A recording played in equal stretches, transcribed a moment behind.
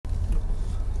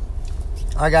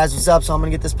Alright guys, what's up? So I'm going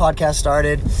to get this podcast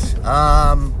started.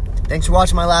 Thanks for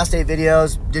watching my last 8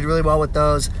 videos. Did really well with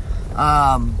those.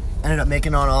 Ended up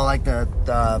making on all like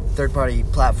the third-party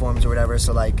platforms or whatever.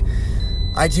 So like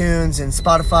iTunes and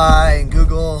Spotify and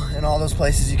Google and all those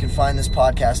places you can find this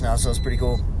podcast now. So it's pretty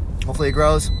cool. Hopefully it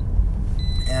grows.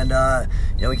 And,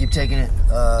 we keep taking it,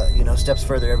 steps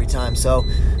further every time. So,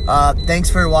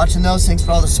 thanks for watching those. Thanks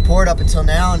for all the support up until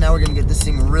now. And now we're going to get this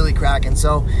thing really cracking.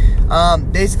 So,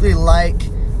 basically, like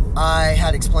I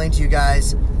had explained to you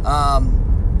guys,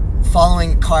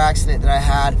 following a car accident that I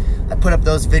had, I put up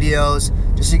those videos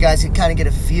just so you guys can kind of get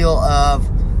a feel of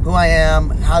who I am,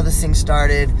 how this thing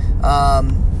started. A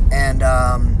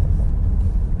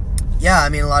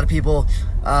lot of people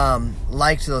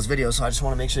liked those videos, so I just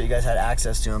want to make sure you guys had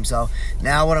access to them. So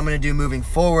now what I'm going to do moving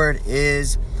forward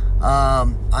is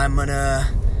I'm going to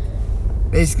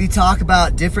basically talk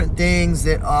about different things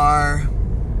that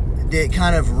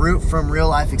kind of root from real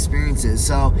life experiences.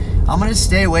 So I'm going to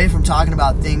stay away from talking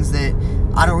about things that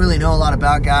I don't really know a lot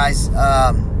about, guys,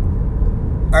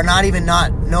 or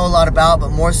not know a lot about, but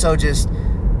more so just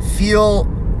feel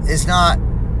is not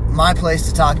my place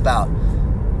to talk about.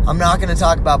 I'm not going to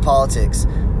talk about politics,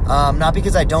 not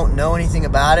because I don't know anything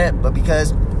about it, but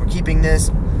because we're keeping this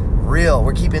real,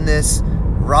 we're keeping this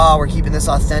raw, we're keeping this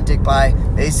authentic by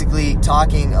basically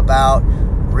talking about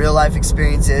real life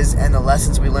experiences and the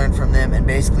lessons we learned from them, and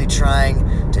basically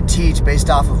trying to teach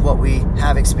based off of what we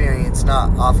have experienced,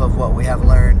 not off of what we have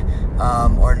learned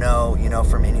or know,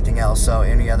 from anything else, so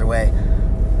any other way.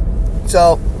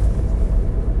 So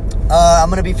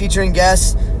I'm going to be featuring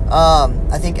guests.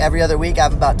 I think every other week I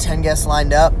have about 10 guests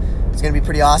lined up. It's going to be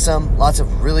pretty awesome. Lots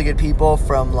of really good people,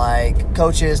 from like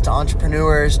coaches to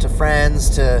entrepreneurs to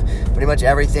friends to pretty much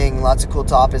everything. Lots of cool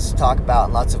topics to talk about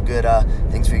and lots of good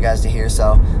things for you guys to hear.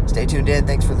 So stay tuned in.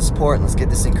 Thanks for the support. Let's get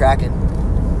this thing cracking.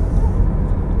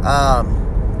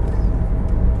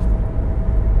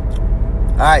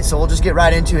 Alright, so we'll just get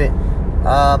right into it.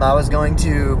 I was going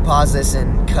to pause this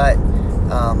and cut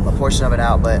a portion of it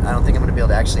out, but I don't think I'm going to be able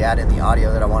to actually add in the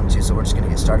audio that I wanted to, so we're just going to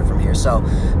get started from here. So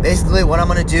basically what I'm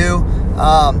going to do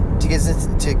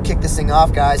to kick this thing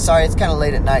off, guys, sorry it's kind of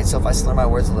late at night, so if I slur my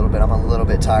words a little bit, I'm a little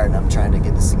bit tired and I'm trying to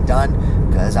get this thing done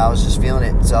because I was just feeling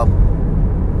it. So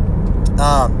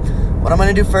what I'm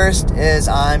going to do first is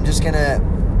I'm just going to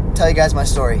tell you guys my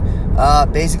story,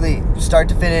 basically start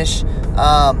to finish,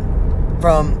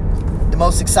 from the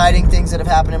most exciting things that have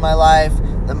happened in my life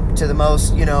to the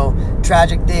most,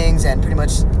 tragic things, and pretty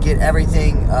much get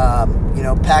everything,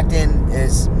 packed in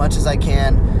as much as I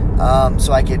can,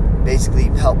 so I could basically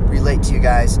help relate to you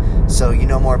guys, so you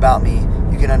know more about me,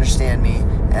 you can understand me,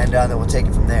 and then we'll take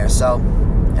it from there. So,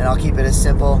 and I'll keep it as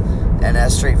simple and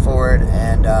as straightforward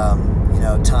and,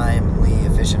 timely,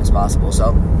 efficient as possible.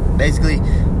 So, basically,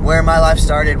 where my life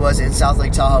started was in South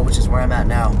Lake Tahoe, which is where I'm at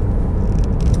now,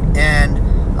 and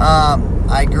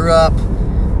I grew up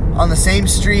on the same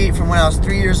street from when I was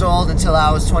 3 years old until I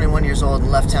was 21 years old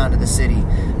and left town to the city.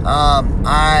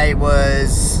 I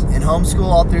was in homeschool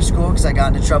all through school because I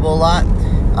got into trouble a lot.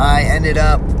 I ended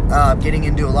up getting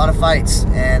into a lot of fights,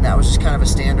 and that was just kind of a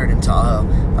standard in Tahoe.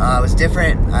 I was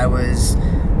different. I was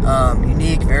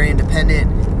unique, very independent,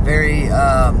 very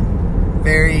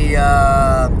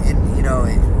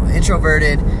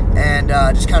introverted, and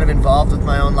just kind of involved with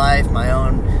my own life, my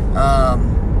own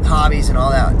hobbies and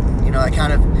all that. That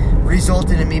kind of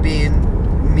resulted in me being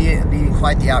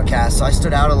quite the outcast. So I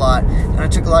stood out a lot, and I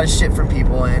took a lot of shit from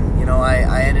people, and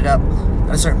I ended up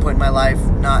at a certain point in my life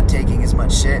not taking as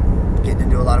much shit, getting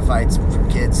into a lot of fights from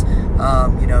kids,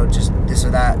 just this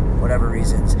or that, whatever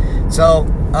reasons. So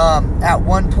at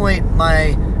one point,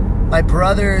 my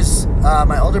brother's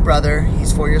my older brother,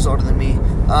 he's 4 years older than me.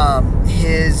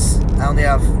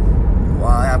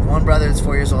 I have one brother that's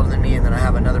 4 years older than me, and then I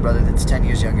have another brother that's 10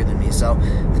 years younger than me. So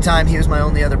at the time, he was my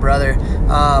only other brother.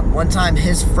 One time,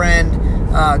 his friend,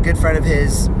 a good friend of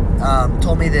his,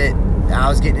 told me that I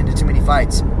was getting into too many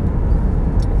fights.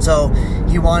 So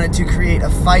he wanted to create a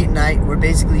fight night where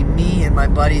basically me and my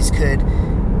buddies could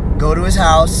go to his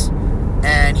house,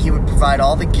 and he would provide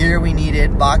all the gear we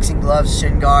needed, boxing gloves,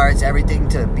 shin guards, everything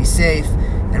to be safe,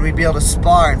 and we'd be able to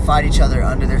spar and fight each other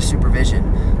under their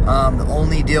supervision. The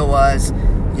only deal was,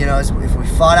 if we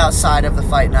fought outside of the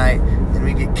fight night, then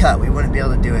we'd get cut. We wouldn't be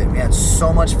able to do it. We had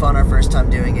so much fun our first time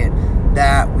doing it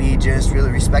that we just really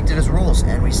respected his rules,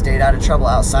 and we stayed out of trouble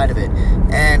outside of it.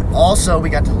 And also, we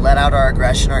got to let out our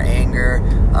aggression, our anger,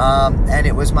 and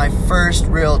it was my first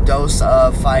real dose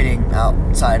of fighting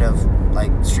outside of,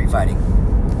 like, street fighting.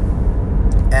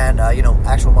 And,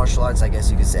 actual martial arts, I guess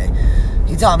you could say.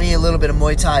 He taught me a little bit of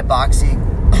Muay Thai boxing.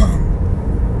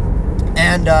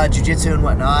 and jiu-jitsu and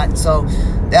whatnot. So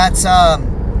that's kind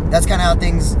of how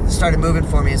things started moving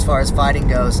for me as far as fighting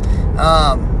goes.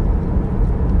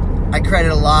 I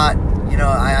credit a lot,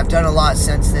 I've done a lot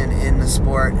since then in the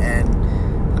sport,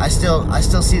 and I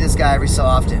still see this guy every so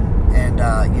often, and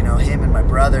him and my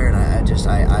brother, and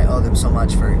I owe them so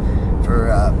much for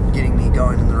getting me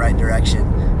going in the right direction.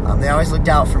 They always looked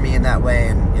out for me in that way,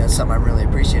 and it's something I'm really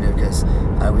appreciative, because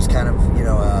I was kind of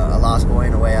a lost boy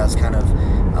in a way. I was kind of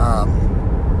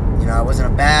I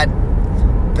wasn't a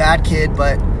bad kid,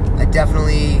 but I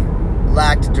definitely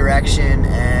lacked direction,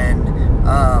 and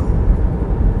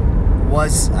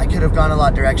I could have gone a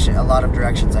lot of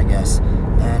directions, I guess.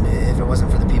 And if it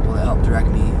wasn't for the people that helped direct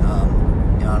me, I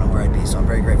don't know where I'd be. So I'm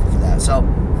very grateful for that. So,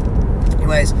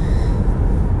 anyways,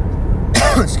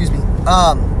 excuse me.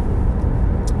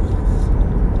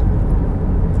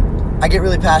 I get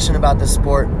really passionate about this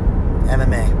sport,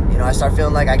 MMA. I start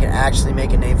feeling like I can actually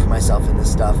make a name for myself in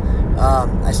this stuff.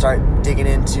 I start digging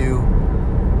into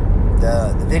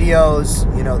the videos,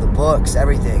 the books,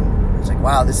 everything. It's like,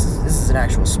 wow, this is an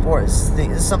actual sport. This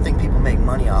is something people make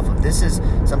money off of. This is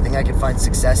something I can find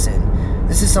success in.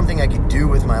 This is something I could do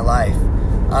with my life.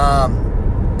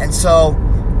 And so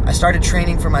I started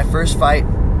training for my first fight.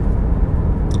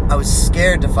 I was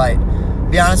scared to fight. To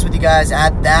be honest with you guys,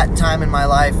 at that time in my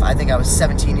life, I think I was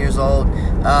 17 years old.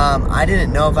 I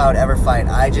didn't know if I would ever fight.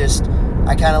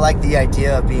 I kind of liked the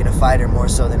idea of being a fighter more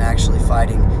so than actually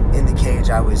fighting in the cage.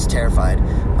 I was terrified.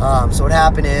 So what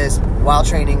happened is, while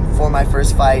training for my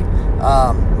first fight,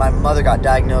 my mother got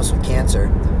diagnosed with cancer.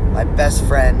 My best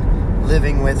friend,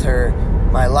 living with her,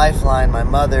 my lifeline, my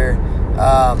mother,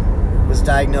 was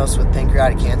diagnosed with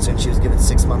pancreatic cancer, and she was given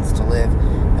 6 months to live.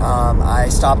 I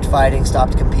stopped fighting,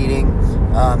 stopped competing,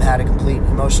 had a complete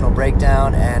emotional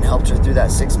breakdown, and helped her through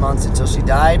that 6 months until she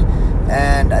died.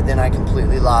 And then I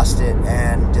completely lost it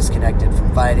and disconnected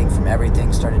from fighting, from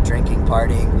everything. Started drinking,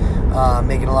 partying,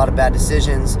 making a lot of bad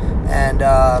decisions, and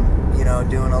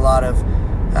doing a lot of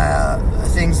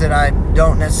things that I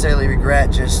don't necessarily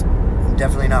regret, just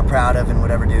definitely not proud of, and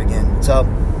would ever do again. So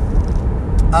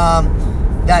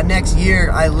that next year,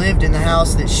 I lived in the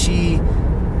house that she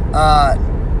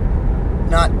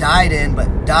not died in,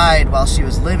 but died while she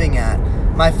was living at.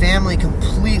 My family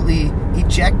completely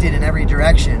ejected in every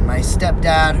direction. My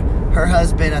stepdad, her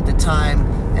husband at the time,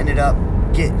 ended up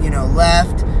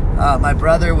left. My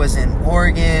brother was in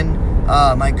Oregon.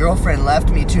 My girlfriend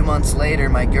left me 2 months later.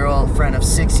 My girlfriend of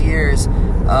 6 years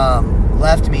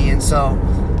left me, and so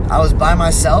I was by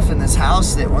myself in this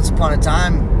house that once upon a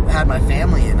time had my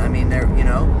family in. I mean,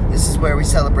 this is where we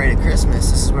celebrated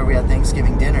Christmas. This is where we had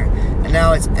Thanksgiving dinner, and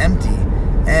now it's empty.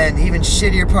 And the even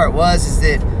shittier part is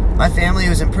that my family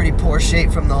was in pretty poor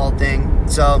shape from the whole thing.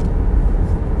 So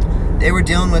they were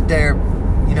dealing with their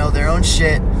own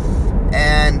shit,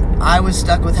 and I was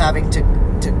stuck with having to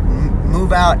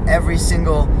move out every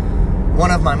single one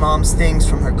of my mom's things,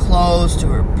 from her clothes to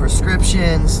her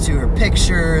prescriptions to her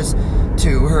pictures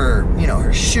to her,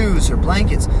 her shoes, her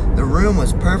blankets. The room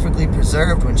was perfectly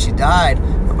preserved when she died.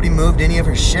 Nobody moved any of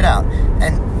her shit out.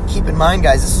 And keep in mind,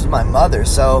 guys, this is my mother.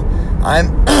 So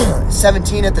I'm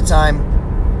 17 at the time.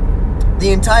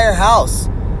 The entire house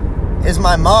is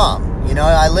my mom.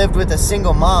 I lived with a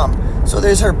single mom. So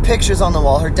there's her pictures on the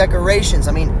wall, her decorations,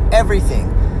 everything.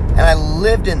 And I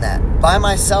lived in that by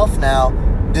myself now,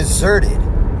 deserted.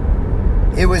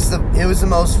 It was the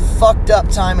most fucked up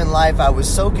time in life. I was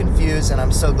so confused, and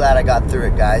I'm so glad I got through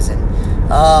it, guys. And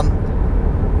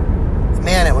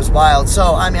man, it was wild.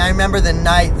 So I remember the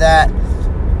night that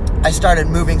I started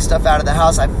moving stuff out of the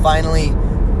house, I finally,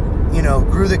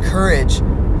 grew the courage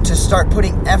to start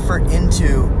putting effort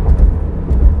into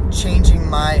changing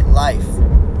my life,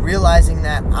 realizing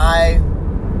that I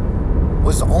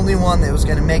was the only one that was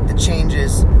going to make the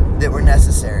changes that were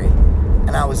necessary.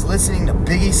 And I was listening to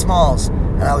Biggie Smalls,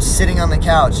 and I was sitting on the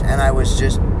couch, and I was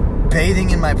just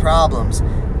bathing in my problems,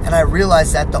 and I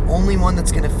realized that the only one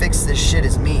that's going to fix this shit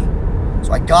is me.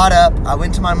 So I got up, I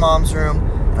went to my mom's room,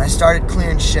 and I started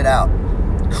clearing shit out.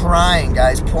 Crying,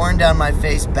 guys, pouring down my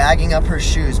face, bagging up her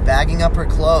shoes, bagging up her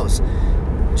clothes,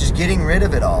 just getting rid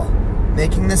of it all,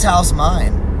 making this house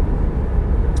mine.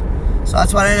 So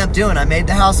that's what I ended up doing. I made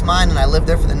the house mine, and I lived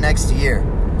there for the next year.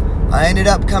 I ended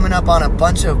up coming up on a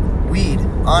bunch of weed,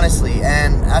 honestly,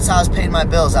 and that's how I was paying my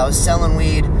bills. I was selling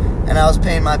weed, and I was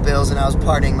paying my bills, and I was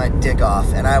partying my dick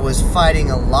off, and I was fighting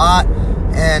a lot,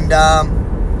 and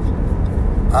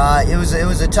it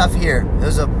was a tough year. It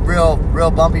was a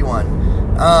real bumpy one.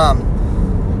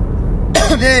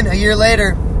 Then a year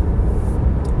later,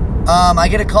 I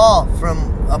get a call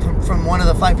from one of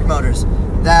the fight promoters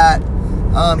that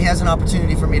he has an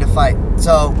opportunity for me to fight.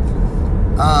 So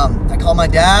I called my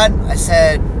dad. I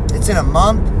said, it's in a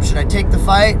month. Should I take the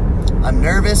fight? I'm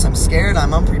nervous. I'm scared.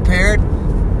 I'm unprepared.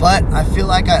 But I feel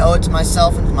like I owe it to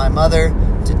myself and to my mother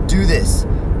to do this.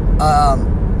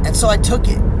 And so I took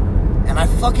it. And I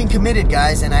fucking committed,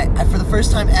 guys. And I for the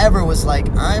first time ever, was like,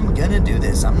 I'm going to do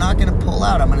this. I'm not going to pull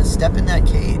out. I'm going to step in that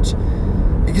cage.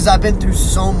 Because I've been through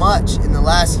so much in the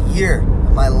last year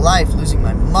of my life. Losing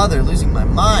my mother, losing my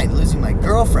mind, losing my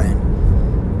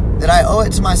girlfriend. That I owe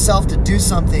it to myself to do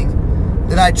something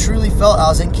that I truly felt I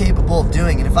was incapable of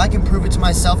doing. And if I can prove it to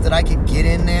myself that I can get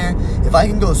in there, if I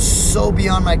can go so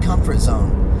beyond my comfort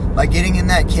zone by getting in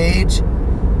that cage,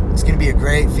 it's going to be a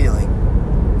great feeling.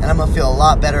 And I'm going to feel a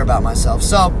lot better about myself.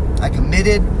 So I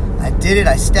committed, I did it,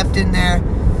 I stepped in there,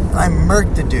 and I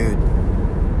murked the dude.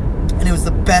 And it was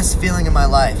the best feeling in my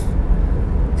life.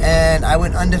 And I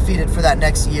went undefeated for that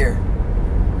next year.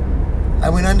 I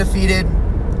went undefeated.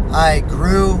 I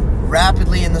grew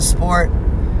rapidly in the sport.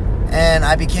 And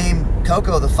I became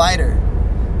Coco the fighter.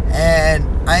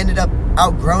 And I ended up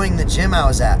outgrowing the gym I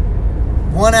was at.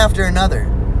 One after another.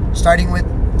 Starting with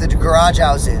the garage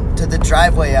I was in, to the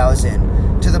driveway I was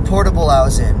in, to the portable I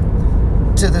was in,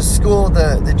 to the school,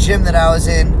 the gym that I was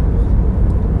in,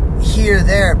 here,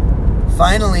 there.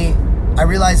 Finally, I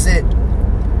realized that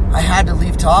I had to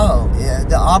leave Tahoe.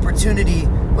 The opportunity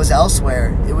was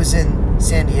elsewhere. It was in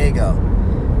San Diego.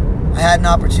 I had an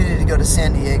opportunity to go to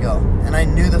San Diego, and I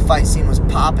knew the fight scene was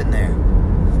popping there.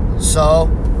 So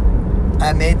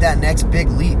I made that next big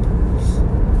leap,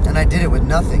 and I did it with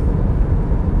nothing.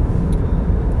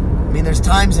 I mean, there's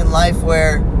times in life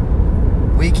where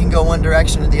we can go one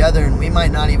direction or the other, and we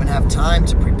might not even have time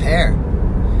to prepare.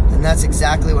 And that's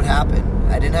exactly what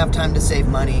happened. I didn't have time to save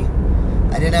money.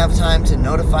 I didn't have time to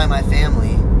notify my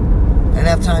family. I didn't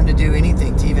have time to do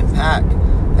anything, to even pack.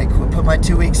 I put my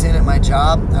 2 weeks in at my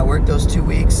job. I worked those 2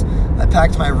 weeks. I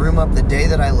packed my room up the day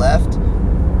that I left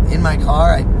in my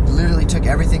car. I literally took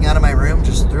everything out of my room,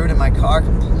 just threw it in my car,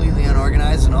 completely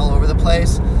unorganized and all over the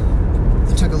place.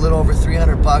 I took a little over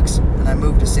 $300, and I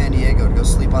moved to San Diego to go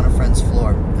sleep on a friend's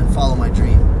floor and follow my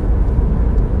dream.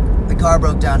 The car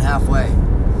broke down halfway.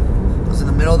 I was in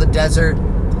the middle of the desert.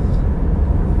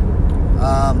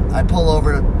 I pull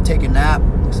over to take a nap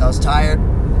because I was tired.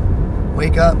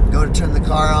 Wake up, go to turn the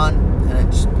car on, and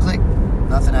it just click,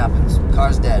 nothing happens.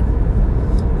 Car's dead.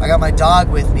 I got my dog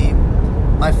with me.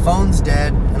 My phone's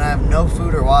dead, and I have no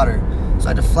food or water. So I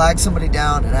had to flag somebody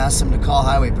down and ask them to call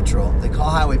Highway Patrol. They call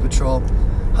Highway Patrol.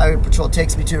 Highway Patrol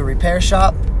takes me to a repair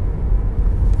shop.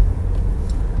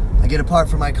 I get a part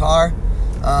for my car,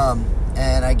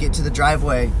 and I get to the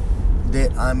driveway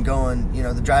that I'm going,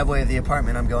 the driveway of the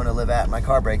apartment I'm going to live at. My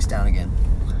car breaks down again.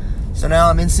 So now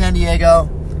I'm in San Diego.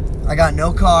 I got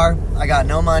no car. I got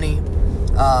no money.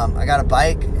 I got a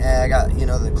bike, and I got,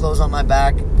 the clothes on my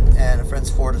back and a friend's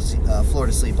floor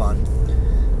to sleep on.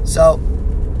 So,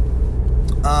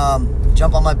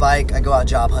 jump on my bike. I go out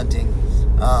job hunting.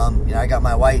 I got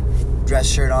my white dress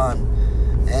shirt on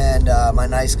and my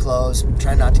nice clothes.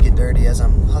 Trying not to get dirty as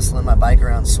I'm hustling my bike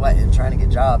around, sweating, trying to get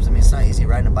jobs. I mean, it's not easy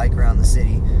riding a bike around the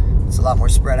city. It's a lot more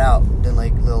spread out than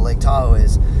little Lake Tahoe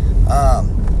is.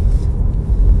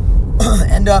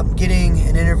 End up getting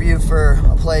an interview for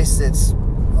a place that's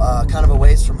kind of a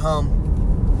ways from home.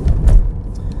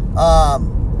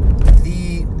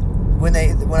 When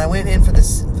I went in for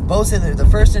this, both in the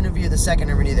first interview, the second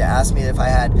interview, they asked me if I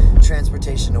had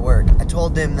transportation to work. I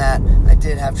told them that I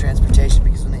did have transportation,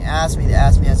 because when they asked me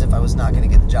as if I was not going to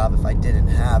get the job if I didn't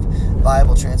have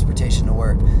viable transportation to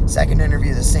work. Second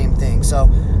interview, the same thing. So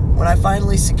when I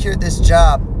finally secured this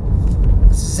job,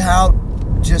 this is how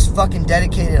just fucking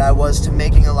dedicated I was to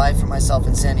making a life for myself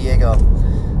in San Diego.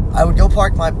 I would go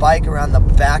park my bike around the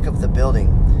back of the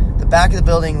building. The back of the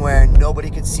building where nobody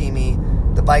could see me.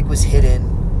 The bike was hidden.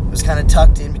 It was kind of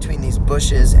tucked in between these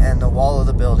bushes and the wall of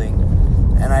the building.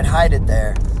 And I'd hide it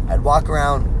there. I'd walk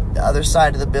around the other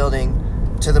side of the building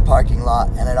to the parking lot,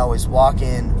 and I'd always walk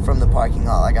in from the parking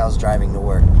lot like I was driving to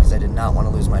work, because I did not want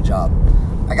to lose my job.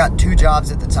 I got 2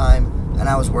 jobs at the time, and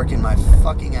I was working my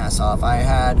fucking ass off. I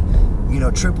had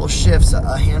triple shifts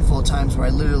a handful of times where I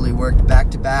literally worked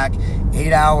back to back,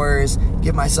 8 hours,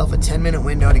 give myself a 10-minute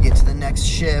window to get to the next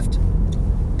shift,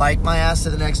 bike my ass to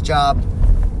the next job,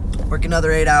 work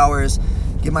another 8 hours,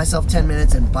 give myself 10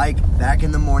 minutes, and bike back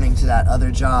in the morning to that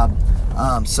other job.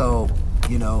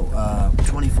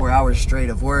 24 hours straight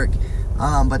of work.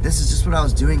 But this is just what I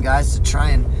was doing, guys, to try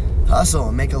and hustle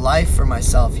and make a life for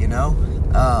myself,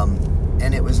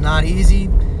 and it was not easy,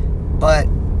 but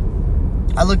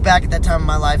I look back at that time in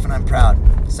my life and I'm proud.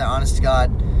 So honest to God,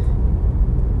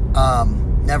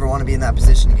 never want to be in that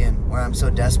position again where I'm so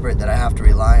desperate that I have to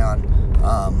rely on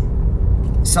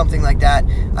something like that.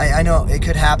 I know it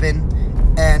could happen,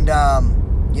 and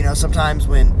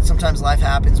sometimes life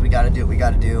happens, we got to do what we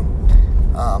got to do.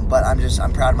 But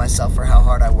I'm proud of myself for how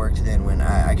hard I worked then when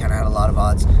I kind of had a lot of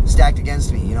odds stacked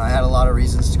against me. I had a lot of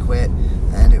reasons to quit,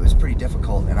 and it was pretty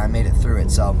difficult, and I made it through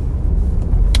it. So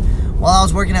while I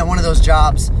was working at one of those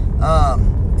jobs,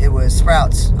 it was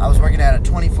Sprouts. I was working at a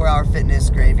 24-hour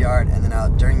fitness graveyard, and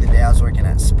then during the day I was working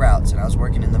at Sprouts, and I was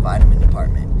working in the vitamin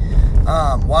department.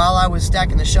 While I was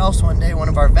stacking the shelves one day, one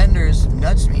of our vendors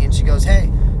nudged me, and she goes,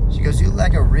 "Hey," she goes, "you look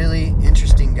like a really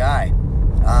interesting guy.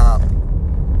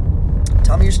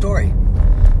 Tell me your story."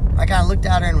 I kind of looked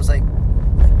at her and was like,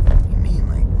 "What do you mean?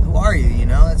 Like, who are you?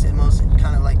 That's the most it's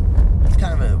kind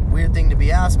of a weird thing to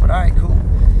be asked, but all right, cool."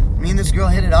 Me and this girl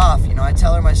hit it off. I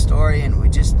tell her my story, and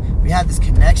we had this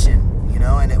connection,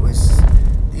 and it was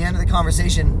the end of the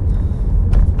conversation.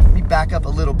 Let me back up a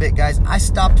little bit, guys. I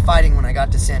stopped fighting when I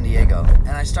got to San Diego,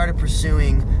 and I started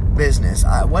pursuing business.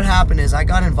 What happened is I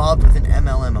got involved with an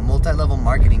MLM, a multi-level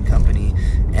marketing company,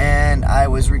 and I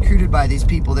was recruited by these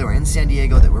people that were in San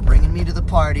Diego that were bringing me to the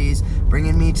parties,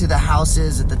 bringing me to the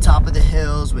houses at the top of the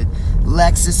hills with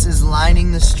Lexuses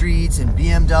lining the streets and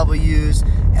BMWs,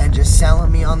 and just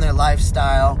selling me on their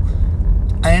lifestyle.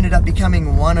 I ended up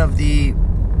becoming one of the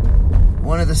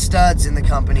studs in the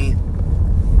company,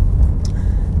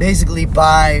 basically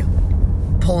by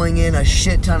pulling in a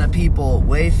shit ton of people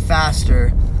way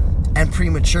faster and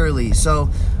prematurely. So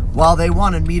while they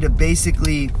wanted me to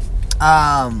basically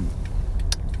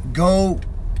go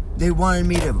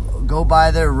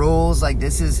by their rules, like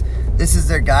this is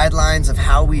their guidelines of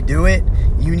how we do it,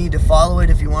 you need to follow it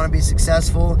if you want to be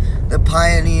successful. The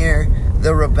pioneer,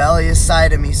 the rebellious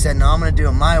side of me said, no, I'm going to do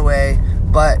it my way.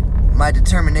 But my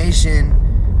determination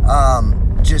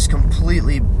just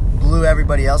completely blew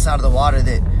everybody else out of the water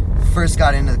that first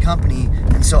got into the company.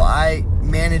 And so I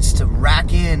managed to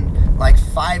rack in like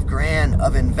 $5,000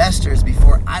 of investors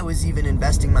before I was even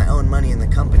investing my own money in the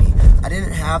company. I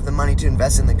didn't have the money to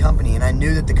invest in the company, and I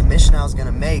knew that the commission I was going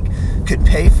to make could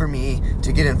pay for me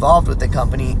to get involved with the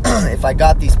company if I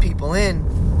got these people in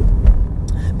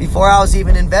before I was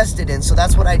even invested in. So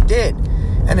that's what I did.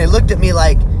 And they looked at me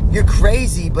like, "You're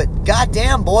crazy, but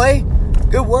goddamn, boy,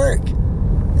 good work."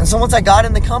 And so once I got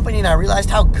in the company and I realized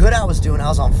how good I was doing, I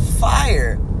was on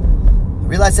fire. I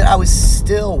realized that I was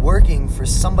still working for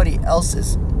somebody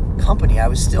else's company. I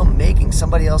was still making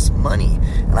somebody else money.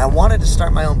 And I wanted to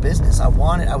start my own business. I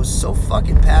was so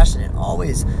fucking passionate,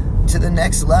 always to the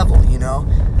next level,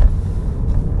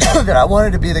 that I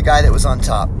wanted to be the guy that was on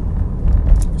top.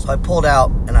 So I pulled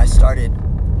out and I started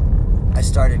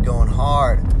going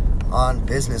hard on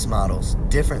business models,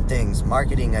 different things,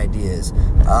 marketing ideas,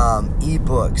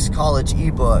 ebooks, college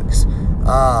ebooks,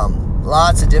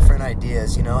 lots of different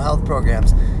ideas, health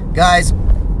programs. Guys,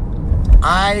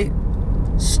 I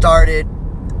started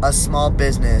a small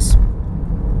business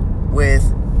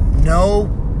with no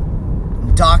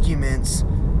documents,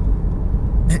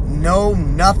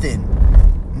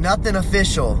 nothing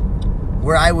official,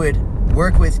 where I would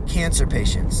work with cancer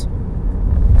patients.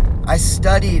 I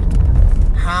studied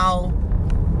how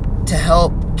to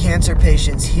help cancer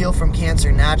patients heal from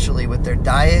cancer naturally with their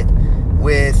diet,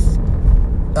 with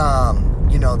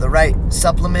the right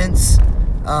supplements,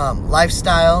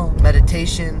 lifestyle,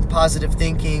 meditation, positive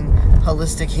thinking,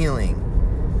 holistic healing.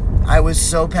 I was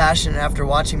so passionate after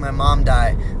watching my mom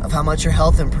die of how much her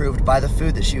health improved by the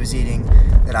food that she was eating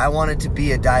that I wanted to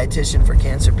be a dietitian for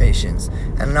cancer patients.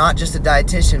 And not just a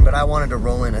dietitian, but I wanted to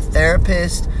roll in a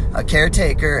therapist, a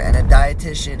caretaker, and a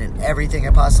dietitian, and everything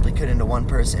I possibly could into one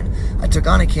person. I took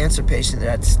on a cancer patient that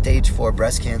had stage 4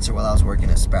 breast cancer while I was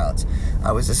working at Sprouts.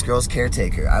 I was this girl's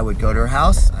caretaker. I would go to her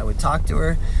house, I would talk to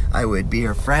her, I would be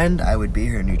her friend, I would be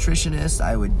her nutritionist,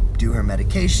 I would do her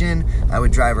medication, I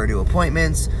would drive her to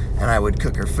appointments, and I would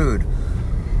cook her food.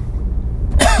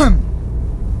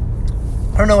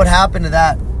 I don't know what happened to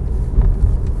that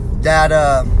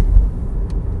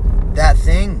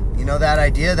thing, that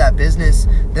idea, that business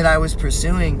that I was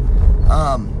pursuing.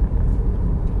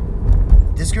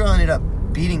 This girl ended up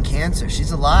beating cancer.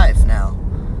 She's alive now.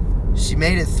 She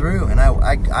made it through, and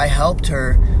I helped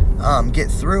her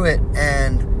get through it,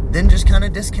 and then just kind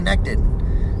of disconnected.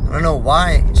 I don't know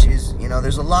why.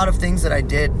 There's a lot of things that I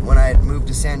did when I had moved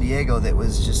to San Diego that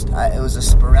was just, it was a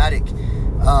sporadic,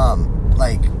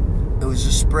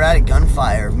 sporadic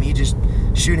gunfire of me just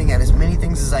shooting at as many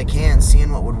things as I can,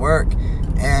 seeing what would work.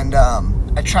 And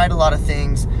I tried a lot of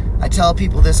things. I tell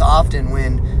people this often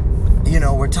when,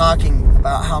 we're talking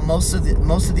about how most of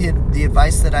the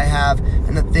advice that I have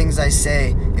and the things I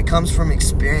say, it comes from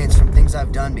experience, from things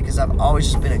I've done, because I've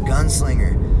always just been a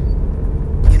gunslinger.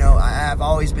 I've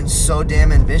always been so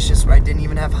damn ambitious where I didn't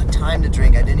even have time to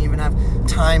drink. I didn't even have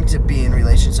time to be in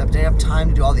relationships. I didn't have time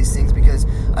to do all these things because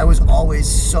I was always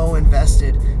so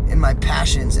invested in my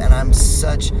passions, and I'm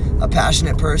such a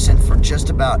passionate person for just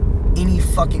about any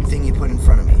fucking thing you put in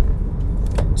front of me.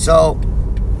 So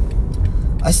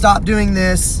I stopped doing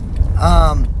this.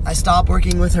 I stopped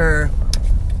working with her,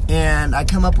 and I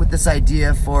come up with this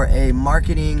idea for a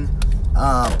marketing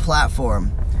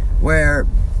platform where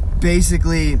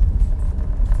basically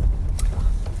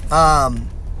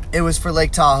it was for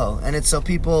Lake Tahoe, and it's so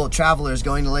travelers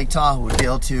going to Lake Tahoe would be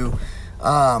able to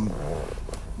plan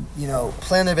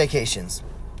their vacations.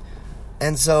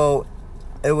 And so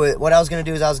what I was going to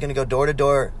do is I was going to go door to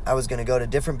door. I was going to go to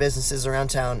different businesses around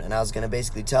town, and I was going to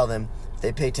basically tell them if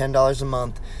they pay $10 a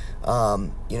month,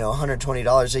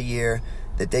 $120 a year,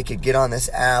 that they could get on this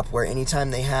app where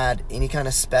anytime they had any kind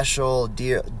of special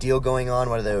deal going on,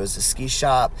 whether it was a ski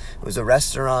shop, it was a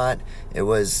restaurant, it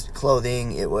was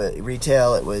clothing, it was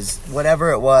retail, it was whatever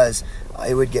it was,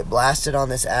 it would get blasted on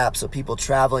this app, so people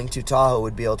traveling to Tahoe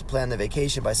would be able to plan their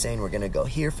vacation by saying, we're going to go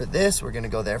here for this, we're going to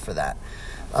go there for that.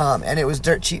 And it was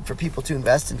dirt cheap for people to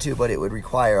invest into, but it would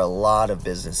require a lot of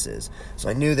businesses. So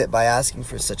I knew that by asking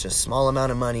for such a small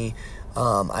amount of money,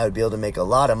 I would be able to make a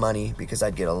lot of money because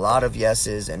I'd get a lot of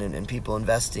yeses and people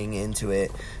investing into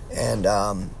it, and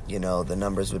the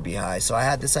numbers would be high. So I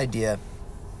had this idea.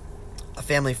 A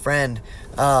family friend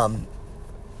of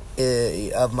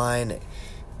mine,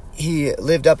 he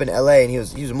lived up in LA, and he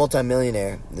was a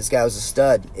multimillionaire. This guy was a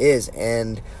stud,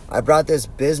 and I brought this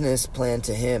business plan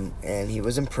to him, and he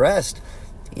was impressed.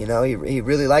 He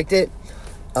really liked it.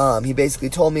 He basically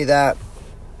told me that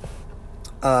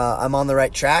I'm on the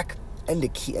right track,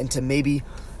 and to maybe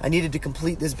I needed to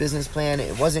complete this business plan.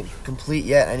 It wasn't complete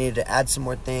yet. I needed to add some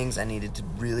more things. I needed to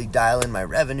really dial in my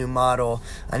revenue model.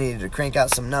 I needed to crank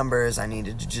out some numbers. I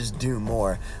needed to just do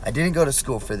more. I didn't go to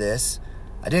school for this.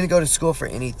 I didn't go to school for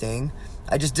anything.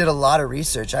 I just did a lot of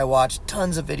research. I watched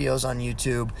tons of videos on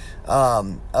YouTube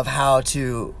of how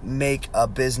to make a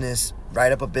business,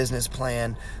 write up a business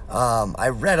plan. I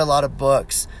read a lot of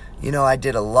books. I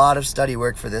did a lot of study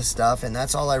work for this stuff, and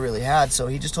that's all I really had. So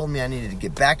he just told me I needed to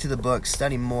get back to the books,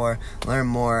 study more, learn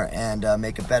more, and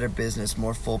make a better business,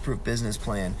 more foolproof business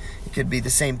plan. It could be the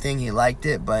same thing. He liked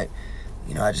it, but,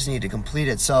 I just needed to complete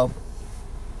it. So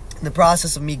in the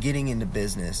process of me getting into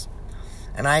business,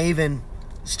 and I even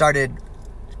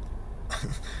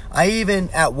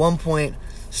at one point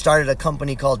started a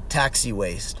company called Taxi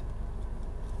Waste,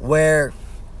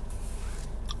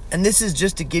 and this is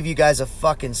just to give you guys a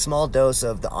fucking small dose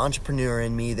of the entrepreneur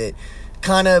in me that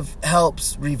kind of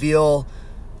helps reveal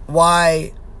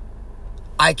why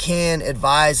I can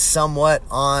advise somewhat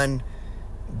on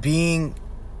being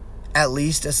at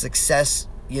least a success,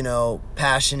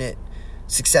 passionate,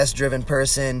 success-driven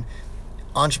person,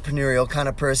 entrepreneurial kind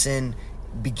of person,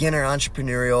 beginner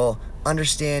entrepreneurial,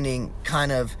 understanding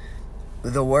kind of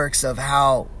the works of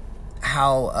how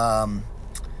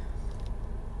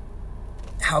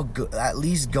at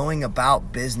least going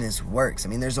about business works. I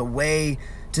mean, there's a way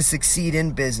to succeed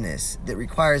in business that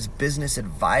requires business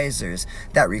advisors,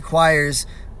 that requires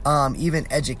even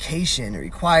education. It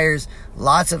requires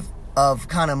lots of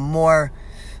kind of more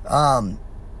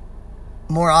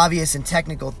obvious and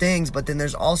technical things, but then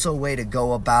there's also a way to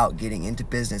go about getting into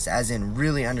business, as in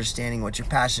really understanding what you're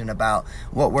passionate about,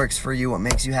 what works for you, what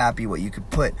makes you happy, what you could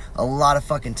put a lot of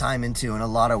fucking time into and a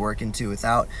lot of work into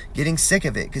without getting sick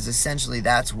of it, because essentially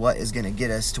that's what is going to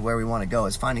get us to where we want to go,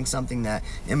 is finding something that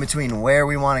in between where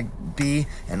we want to be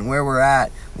and where we're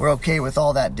at, we're okay with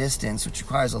all that distance, which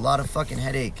requires a lot of fucking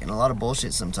headache and a lot of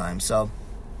bullshit sometimes. So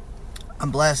I'm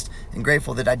blessed and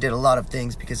grateful that I did a lot of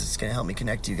things, because it's going to help me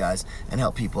connect to you guys and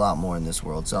help people out more in this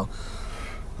world. So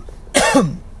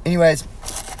anyways,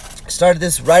 started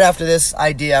this right after this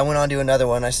idea. I went on to another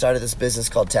one. I started this business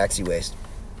called Taxi Waste.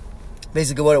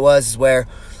 Basically what it was is where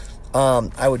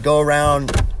I would go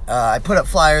around, I put up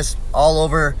flyers all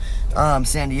over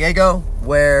San Diego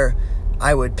where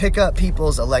I would pick up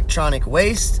people's electronic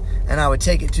waste, and I would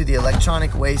take it to the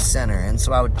electronic waste center. And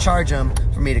so I would charge them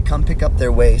for me to come pick up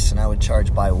their waste, and I would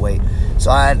charge by weight.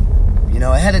 So I had,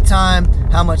 ahead of time,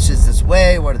 how much does this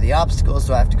weigh? What are the obstacles?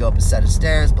 Do I have to go up a set of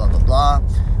stairs? Blah, blah, blah.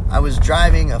 I was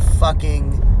driving a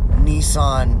fucking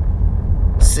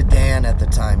Nissan sedan at the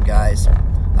time, guys.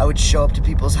 I would show up to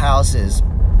people's houses,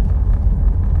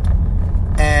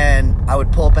 and I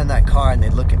would pull up in that car, and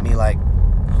they'd look at me like,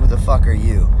 who the fuck are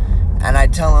you? And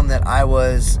I'd tell them that I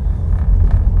was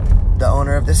the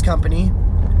owner of this company,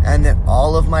 and that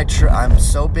all of my I'm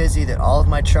so busy that all of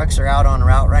my trucks are out on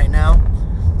route right now.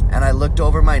 And I looked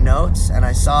over my notes, and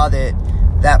I saw that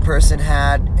that person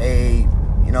had a,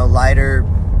 lighter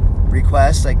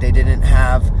request, like they didn't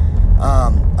have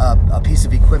a piece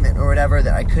of equipment or whatever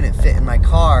that I couldn't fit in my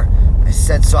car, I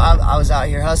said, so I was out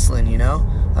here hustling,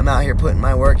 I'm out here putting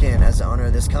my work in as the owner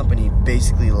of this company,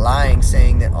 basically lying,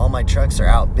 saying that all my trucks are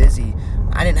out busy.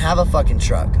 I didn't have a fucking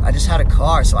truck. I just had a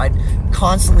car. So I'd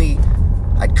constantly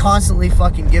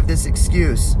fucking give this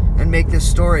excuse and make this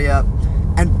story up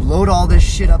and load all this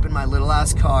shit up in my little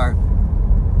ass car,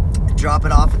 drop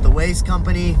it off at the waste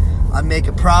company. I'd make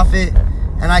a profit.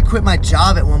 And I quit my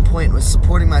job at one point, was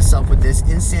supporting myself with this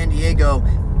in San Diego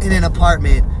in an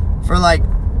apartment for like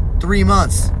 3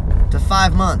 months to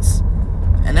 5 months.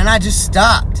 And then I just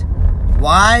stopped.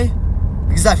 Why?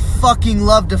 Because I fucking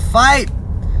love to fight.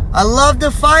 I love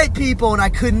to fight people, and I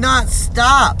could not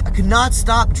stop. I could not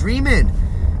stop dreaming.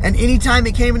 And anytime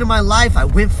it came into my life, I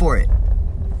went for it.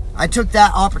 I took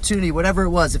that opportunity, whatever it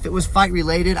was. If it was fight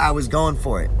related, I was going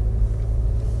for it.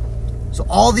 So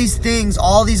all these things,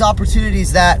 all these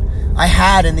opportunities that I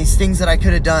had and these things that I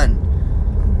could have done,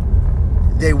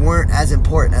 they weren't as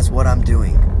important as what I'm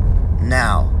doing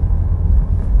now.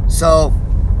 So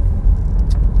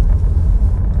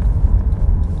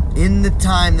in the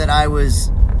time that I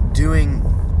was doing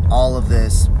all of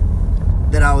this,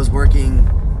 that I was working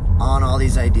on all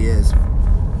these ideas,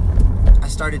 I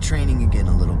started training again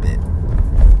a little bit.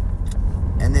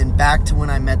 And then back to when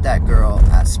I met that girl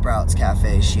at Sprouts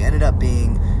Cafe, she ended up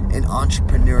being an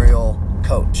entrepreneurial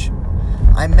coach.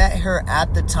 I met her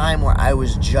at the time where I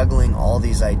was juggling all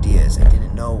these ideas. I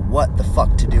didn't know what the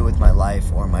fuck to do with my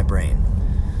life or my brain.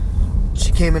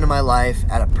 She came into my life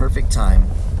at a perfect time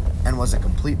and was a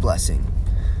complete blessing.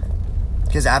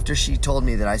 Because after she told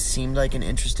me that I seemed like an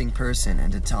interesting person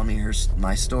and to tell me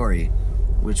my story,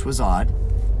 which was odd,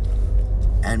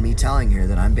 and me telling her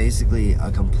that I'm basically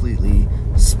a completely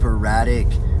sporadic,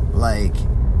 like,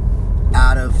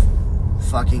 out of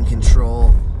fucking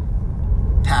control,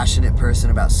 passionate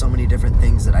person about so many different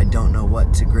things that I don't know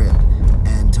what to grip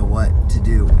and to what to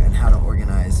do and how to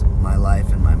organize my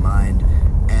life and my mind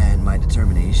and my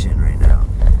determination right now.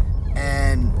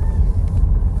 And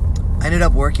I ended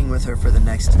up working with her for the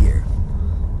next year.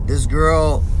 This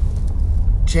girl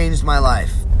changed my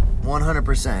life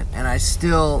 100%, and I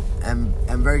still am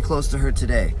very close to her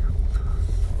today.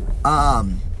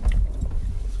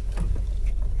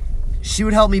 She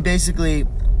would help me basically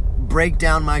break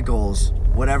down my goals,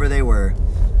 whatever they were,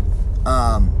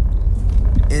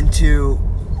 into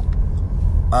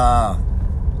a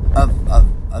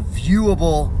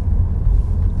viewable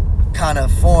kind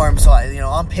of form, so I,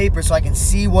 on paper, so I can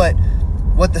see what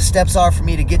the steps are for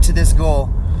me to get to this goal,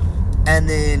 and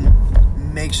then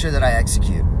make sure that I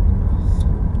execute.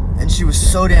 And she was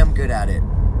so damn good at it.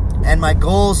 And my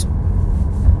goals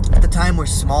at the time were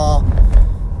small.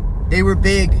 They were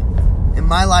big. In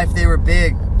my life, they were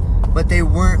big, but they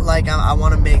weren't like I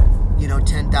want to make,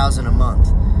 $10,000 a month.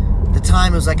 At the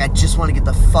time, it was like I just want to get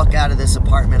the fuck out of this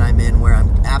apartment I'm in, where I'm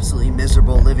absolutely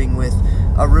miserable, living with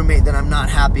a roommate that I'm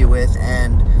not happy with,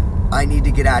 and I need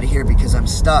to get out of here because I'm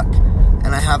stuck,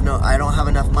 and I don't have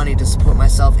enough money to support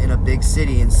myself in a big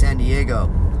city in San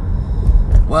Diego.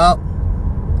 Well,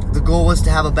 the goal was to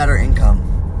have a better income.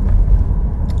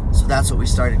 So that's what we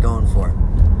started going for.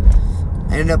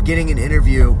 I ended up getting an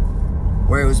interview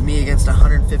where it was me against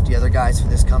 150 other guys for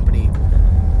this company,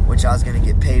 which I was going to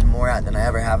get paid more at than I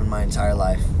ever have in my entire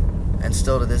life. And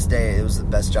still to this day, it was the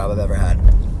best job I've ever had.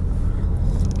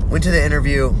 Went to the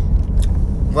interview.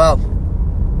 Well,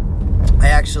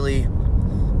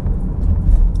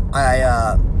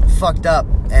 I fucked up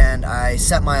and I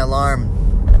set my alarm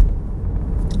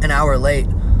an hour late.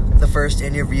 The first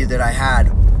interview that I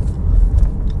had.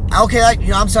 Okay,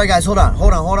 I'm sorry guys, hold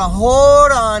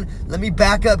on. Let me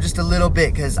back up just a little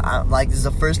bit, because this is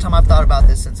the first time I've thought about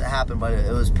this since it happened, but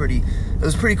it was pretty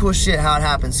cool shit how it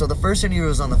happened. So the first interview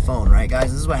was on the phone, right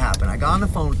guys? This is what happened. I got on the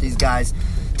phone with these guys,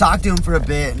 talked to them for a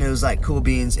bit, and it was like, cool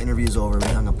beans, interview's over, we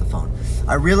hung up the phone.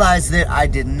 I realized that I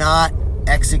did not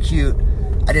execute,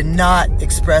 I did not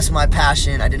express my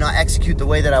passion, I did not execute the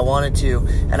way that I wanted to,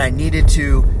 and I needed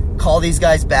to call these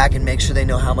guys back and make sure they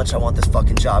know how much I want this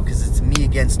fucking job, because it's me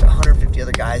against 150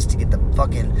 other guys to get the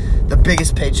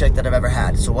biggest paycheck that I've ever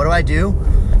had. So what do?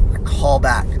 I call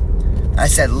back. I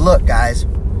said, look guys,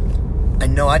 I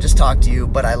know I just talked to you,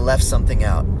 but I left something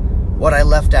out. What I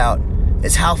left out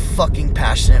is how fucking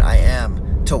passionate I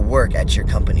am to work at your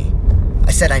company.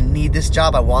 I said, I need this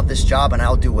job, I want this job, and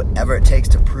I'll do whatever it takes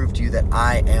to prove to you that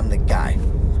I am the guy.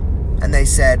 And they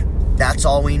said, that's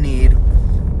all we need.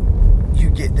 You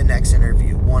get the next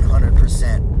interview,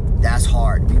 100%. That's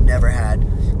hard. We've never had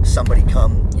somebody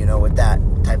come, with that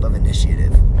type of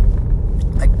initiative.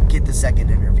 I get the second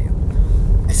interview.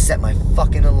 I set my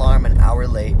fucking alarm an hour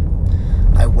late.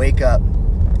 I wake up,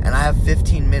 and I have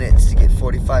 15 minutes to get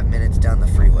 45 minutes down the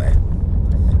freeway.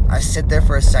 I sit there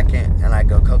for a second, and I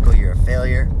go, Coco, you're a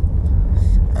failure.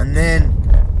 And then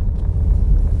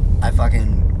I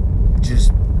fucking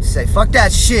just say, fuck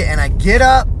that shit, and I get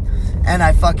up, and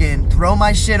I fucking throw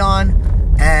my shit on,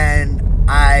 and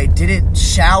I didn't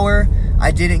shower. I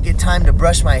didn't get time to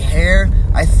brush my hair.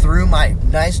 I threw my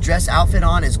nice dress outfit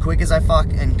on as quick as I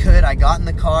fucking could. I got in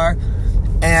the car,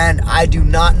 and I do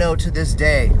not know to this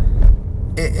day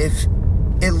if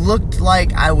it looked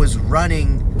like I was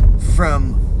running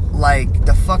from, like,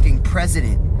 the fucking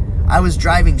president. I was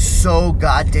driving so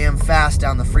goddamn fast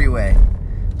down the freeway,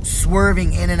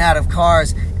 swerving in and out of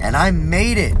cars, and I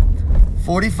made it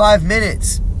 45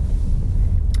 minutes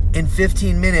in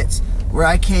 15 minutes, where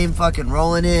I came fucking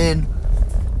rolling in,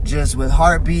 just with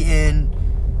heart beating,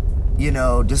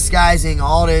 disguising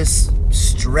all this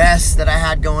stress that I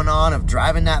had going on of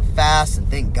driving that fast, and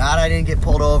thank God I didn't get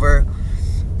pulled over.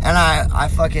 And I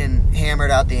fucking hammered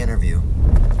out the interview.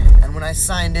 And when I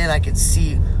signed in, I could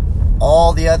see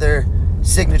all the other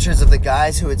signatures of the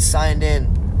guys who had signed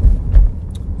in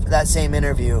for that same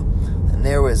interview. And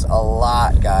there was a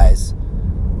lot, guys.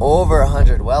 Over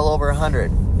 100, well over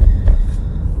 100.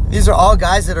 These are all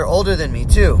guys that are older than me,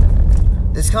 too.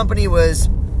 This company was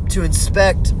to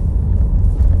inspect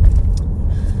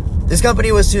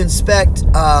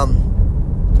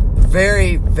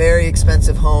very, very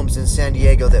expensive homes in San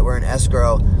Diego that were in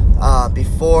escrow.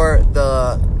 Before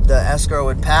the escrow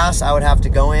would pass, I would have to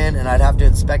go in and I'd have to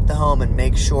inspect the home and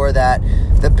make sure that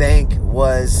the bank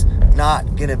was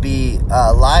not going to be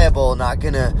liable, not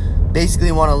going to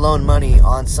basically want to loan money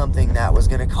on something that was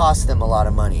going to cost them a lot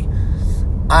of money.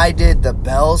 I did the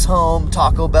Bell's home,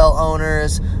 Taco Bell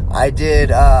owners. I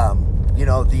did,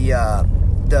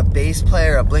 the bass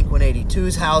player of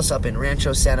Blink-182's house up in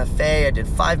Rancho Santa Fe. I did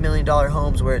 $5 million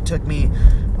homes where it took me,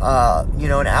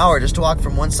 an hour just to walk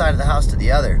from one side of the house to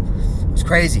the other. It was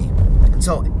crazy. And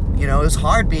so, it was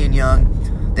hard being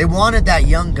young. They wanted that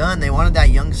young gun. They wanted that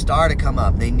young star to come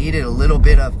up. They needed a little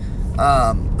bit of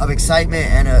excitement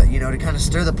and to kind of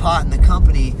stir the pot in the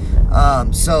company.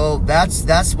 So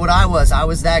that's what I was. I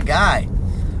was that guy.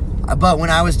 But when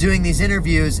I was doing these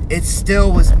interviews, it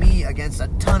still was me against a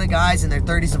ton of guys in their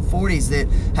 30s and 40s that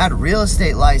had real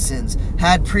estate license,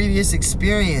 had previous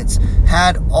experience,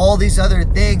 had all these other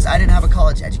things. I didn't have a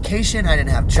college education. I didn't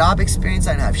have job experience.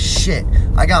 I didn't have shit.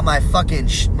 I got my fucking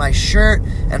my shirt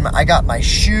and I got my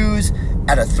shoes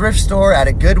at a thrift store, at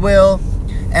a Goodwill,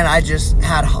 and I just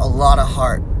had a lot of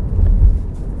heart.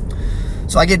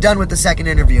 So I get done with the second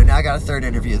interview. Now I got a third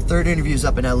interview. The third interview's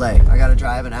up in LA. I got to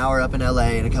drive an hour up in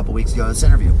LA in a couple weeks to go to this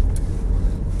interview.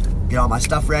 Get all my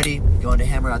stuff ready. Going to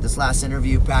hammer out this last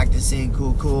interview. Practicing.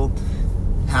 Cool.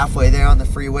 Halfway there on the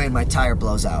freeway and my tire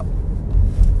blows out.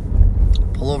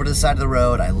 Pull over to the side of the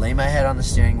road. I lay my head on the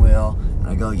steering wheel. And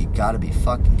I go, you got to be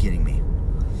fucking kidding me.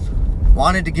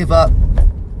 Wanted to give up.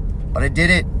 But I did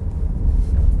it.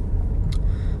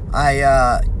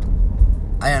 I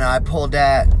pulled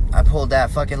that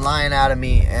fucking lion out of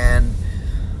me, and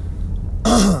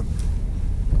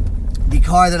the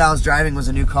car that I was driving was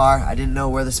a new car. I didn't know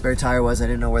where the spare tire was. I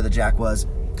didn't know where the jack was.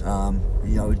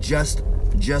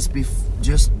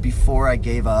 Just before I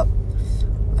gave up,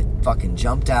 I fucking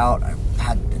jumped out. I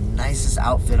had the nicest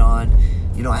outfit on.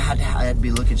 I had to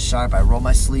be looking sharp. I rolled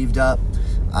my sleeve up.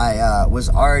 I was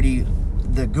already,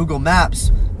 the Google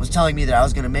Maps was telling me that I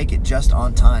was going to make it just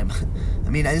on time. I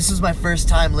mean, this was my first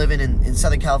time living in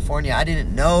Southern California. I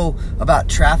didn't know about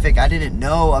traffic. I didn't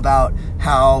know about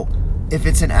how, if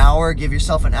it's an hour, give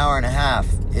yourself an hour and a half.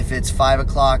 If it's 5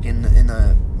 o'clock in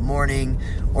the morning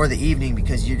or the evening,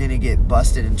 because you're going to get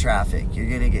busted in traffic. You're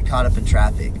going to get caught up in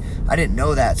traffic. I didn't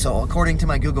know that. So according to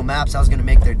my Google Maps, I was going to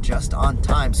make there just on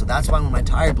time. So that's why when my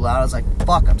tire blew out, I was like,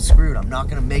 fuck, I'm screwed. I'm not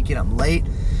going to make it. I'm late.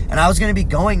 And I was going to be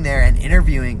going there and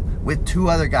interviewing with 2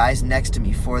 other guys next to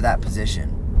me for that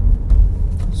position.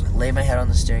 So I lay my head on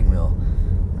the steering wheel.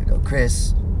 I go,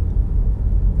 Chris,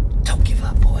 don't give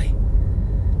up, boy.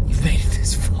 You've made it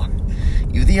this far.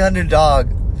 You're the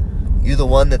underdog. You're the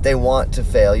one that they want to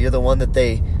fail. You're the one that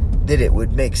it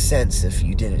would make sense if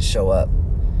you didn't show up.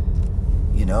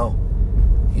 You're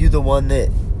the one that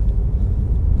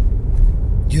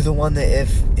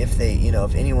if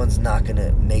anyone's not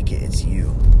gonna make it, it's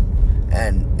you.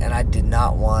 And I did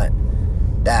not want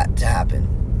that to happen.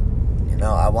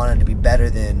 I wanted to be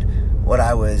better than what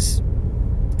I was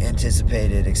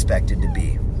expected to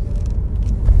be.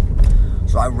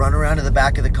 So I run around to the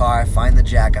back of the car, I find the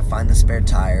jack, I find the spare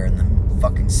tire, and the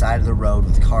fucking side of the road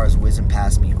with cars whizzing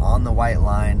past me on the white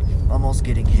line, almost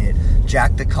getting hit,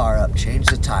 jack the car up, change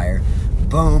the tire,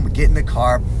 boom, get in the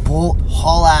car, bolt,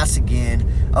 haul ass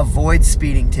again, avoid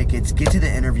speeding tickets, get to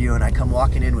the interview, and I come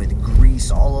walking in with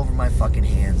grease all over my fucking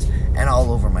hands and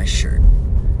all over my shirt.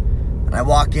 And I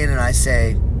walk in and I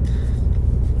say,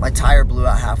 my tire blew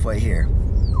out halfway here.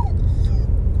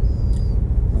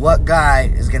 What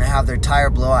guy is going to have their tire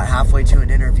blow out halfway to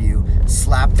an interview,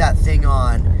 slap that thing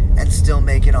on, and still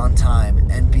make it on time,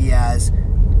 and be as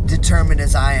determined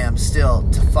as I am still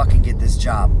to fucking get this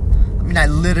job? I mean, I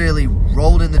literally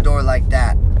rolled in the door like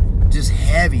that, just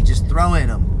heavy, just throwing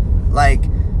him. Like,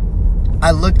 I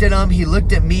looked at him, he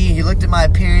looked at me, he looked at my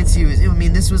appearance.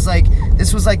 This was like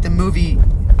the movie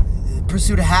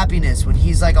Pursuit of Happiness, when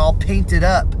he's like all painted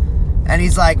up. And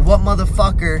he's like, what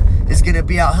motherfucker is going to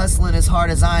be out hustling as hard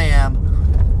as I am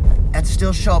and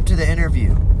still show up to the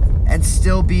interview and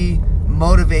still be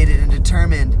motivated and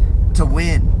determined to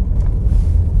win?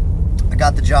 I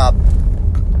got the job.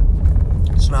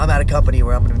 So now I'm at a company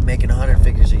where I'm going to be making 100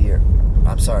 figures a year.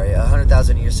 I'm sorry,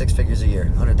 100,000 a year, 6 figures a year,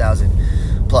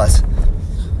 100,000 plus.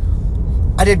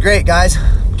 I did great, guys.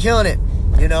 I'm killing it.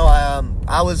 You know,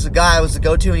 I was the guy, I was the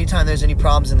go-to anytime there's any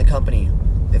problems in the company.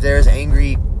 If there's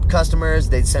angry customers,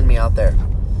 they'd send me out there.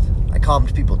 I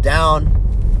calmed people down.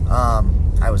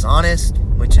 I was honest,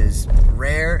 which is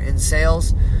rare in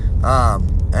sales.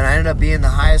 And I ended up being the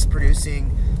highest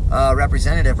producing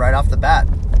representative right off the bat.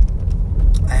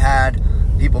 I had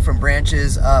people from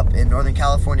branches up in Northern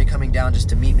California coming down just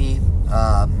to meet me.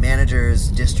 Managers,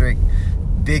 district,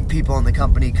 big people in the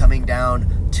company coming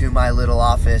down to my little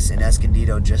office in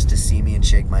Escondido just to see me and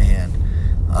shake my hand.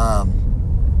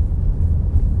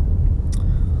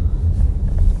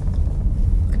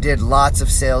 Did lots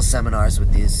of sales seminars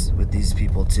with these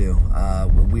people too.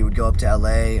 We would go up to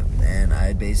LA, and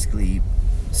I'd basically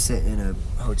sit in a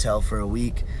hotel for a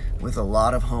week with a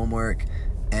lot of homework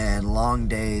and long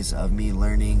days of me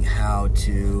learning how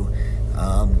to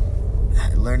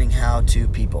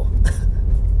people,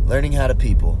 learning how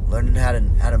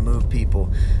to move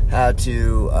people, how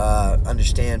to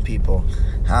understand people,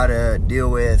 how to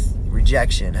deal with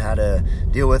rejection, how to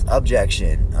deal with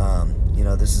objection.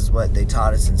 This is what they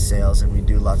taught us in sales, and we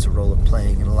do lots of role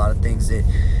playing and a lot of things that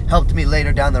helped me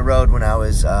later down the road when I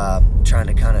was trying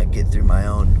to kind of get through my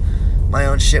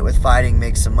own shit with fighting,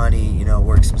 make some money,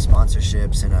 work some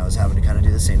sponsorships, and I was having to kind of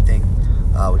do the same thing,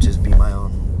 which is be my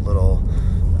own little,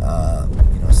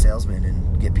 salesman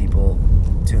and get people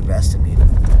to invest in me.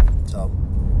 So,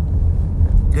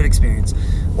 good experience.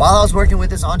 While I was working with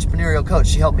this entrepreneurial coach,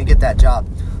 she helped me get that job.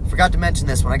 Forgot to mention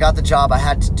this. When I got the job, I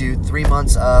had to do 3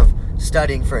 months of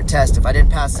studying for a test. If I didn't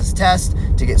pass this test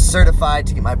to get certified,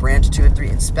 to get my branch 2 and 3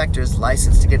 inspector's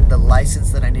license, to get the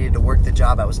license that I needed to work the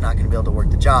job, I was not going to be able to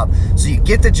work the job. So you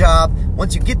get the job.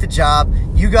 Once you get the job,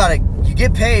 you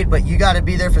get paid, but you got to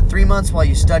be there for 3 months while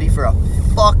you study for a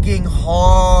fucking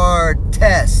hard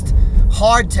test,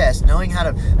 knowing how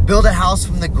to build a house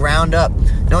from the ground up,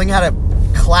 knowing how to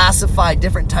classify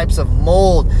different types of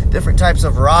mold, different types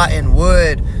of rotten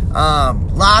wood,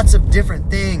 lots of different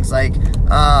things. Like,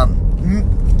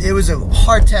 it was a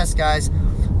hard test, guys.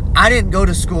 I didn't go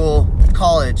to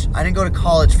college. I didn't go to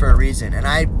college for a reason, and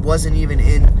I wasn't even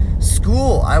in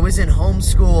school. I was in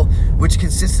homeschool, which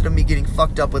consisted of me getting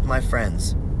fucked up with my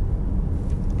friends.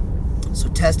 So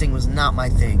testing was not my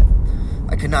thing.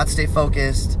 I could not stay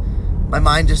focused. My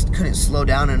mind just couldn't slow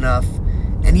down enough.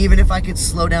 And even if I could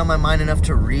slow down my mind enough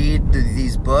to read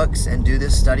these books and do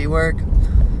this study work,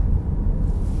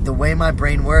 the way my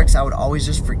brain works, I would always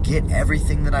just forget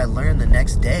everything that I learned the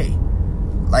next day.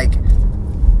 Like,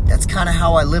 that's kind of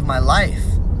how I live my life,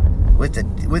 with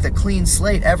a clean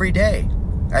slate every day.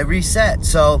 I reset.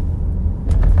 So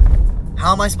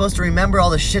how am I supposed to remember all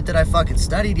the shit that I fucking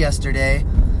studied yesterday?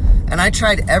 And I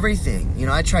tried everything.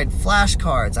 I tried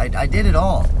flashcards. I did it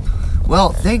all.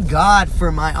 Well, thank God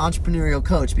for my entrepreneurial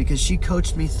coach, because she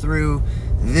coached me through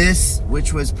this,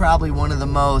 which was probably one of the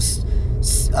most,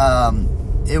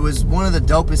 it was one of the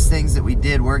dopest things that we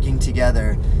did working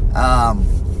together,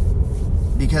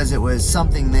 because it was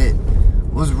something that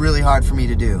was really hard for me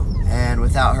to do, and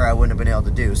without her I wouldn't have been able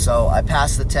to do. So I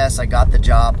passed the test, I got the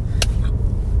job,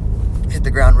 hit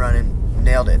the ground running,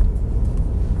 nailed it.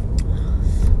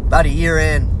 About a year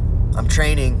in, I'm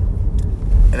training,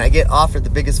 and I get offered the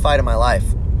biggest fight of my life.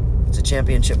 It's a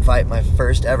championship fight, my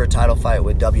first ever title fight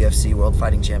with WFC, World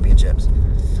Fighting Championships.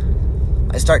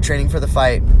 I start training for the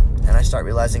fight, and I start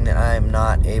realizing that I am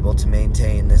not able to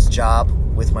maintain this job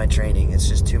with my training. It's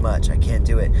just too much. I can't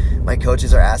do it. My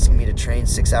coaches are asking me to train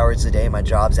 6 hours a day. My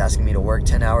job's asking me to work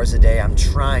 10 hours a day. I'm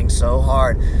trying so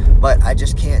hard, but I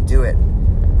just can't do it.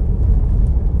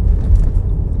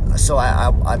 So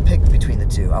I picked between the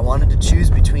two. I wanted to choose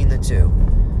between the two.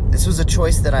 This was a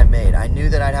choice that I made. I knew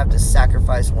that I'd have to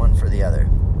sacrifice one for the other.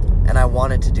 And I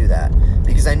wanted to do that.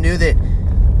 Because I knew that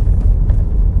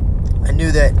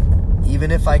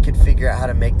even if I could figure out how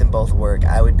to make them both work,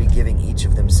 I would be giving each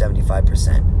of them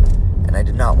 75%. And I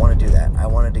did not want to do that. I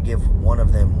wanted to give one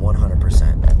of them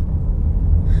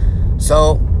 100%.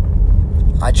 So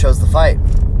I chose the fight.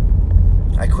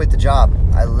 I quit the job.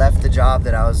 I left the job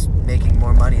that I was making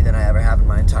more money than I ever have in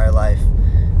my entire life.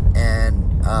 And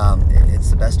it's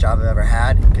the best job I've ever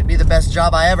had. It could be the best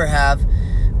job I ever have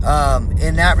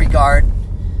in that regard,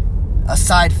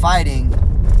 aside fighting.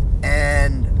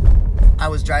 And I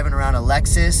was driving around a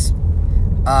Lexus,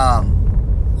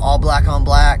 all black on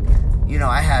black. You know,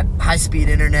 I had high-speed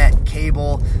internet,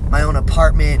 cable, my own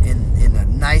apartment in a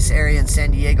nice area in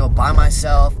San Diego by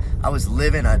myself. I was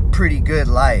living a pretty good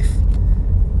life.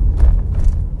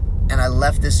 And I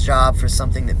left this job for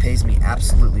something that pays me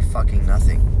absolutely fucking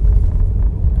nothing.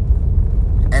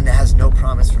 And it has no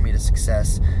promise for me to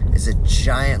success. It's a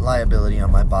giant liability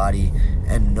on my body,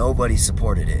 and nobody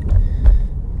supported it.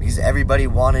 Because everybody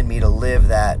wanted me to live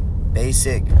that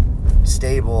basic,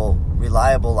 stable,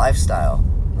 reliable lifestyle,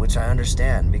 which I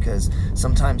understand, because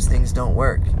sometimes things don't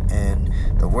work, and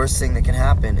the worst thing that can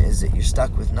happen is that you're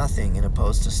stuck with nothing, as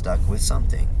opposed to stuck with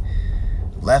something.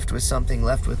 Left with something,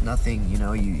 left with nothing. You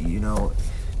know, you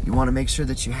want to make sure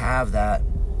that you have that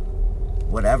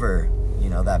whatever,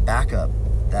 that backup,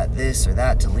 that this or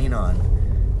that to lean on,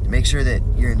 to make sure that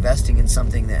you're investing in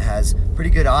something that has pretty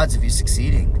good odds of you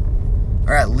succeeding,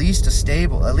 or at least a steady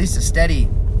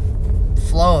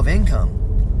flow of income.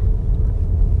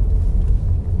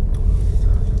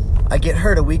 I get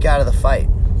hurt a week out of the fight,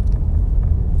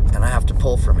 and I have to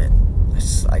pull from it.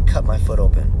 I cut my foot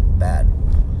open bad.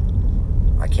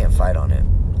 I can't fight on it.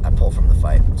 I pull from the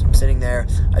fight. So I'm sitting there.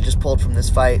 I just pulled from this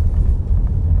fight.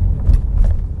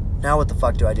 Now what the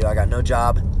fuck do? I got no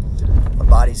job. My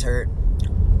body's hurt.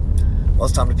 Well,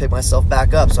 it's time to pick myself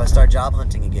back up. So I start job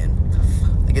hunting again.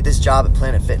 I get this job at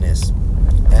Planet Fitness,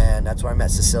 and that's where I met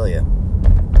Cecilia.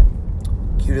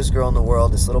 Cutest girl in the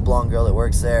world. This little blonde girl that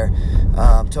works there.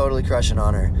 I'm totally crushing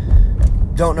on her.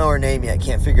 Don't know her name yet.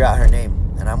 Can't figure out her name.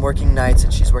 And I'm working nights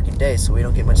and she's working days, so we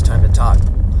don't get much time to talk.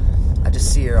 I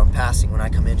just see her on passing. When I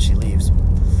come in, she leaves.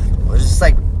 There's just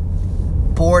like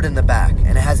board in the back,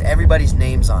 and it has everybody's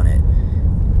names on it.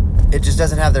 It just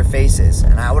doesn't have their faces.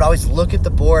 And I would always look at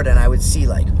the board, and I would see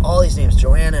like all these names: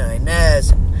 Joanna, Inez,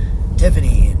 and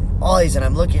Tiffany, and all these. And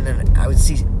I'm looking, and I would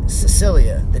see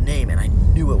Cecilia, the name, and I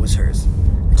knew it was hers.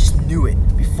 I just knew it.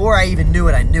 Before I even knew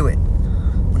it, I knew it.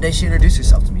 One day she introduced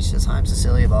herself to me. She says, "Hi, I'm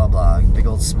Cecilia, blah, blah, blah." Big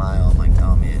old smile. I'm like,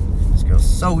 oh man, this girl's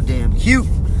so damn cute.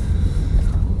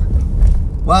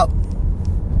 Well,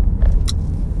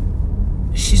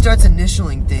 she starts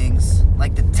initialing things,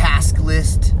 like the task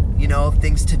list, of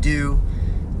things to do,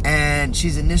 and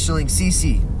she's initialing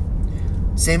CC.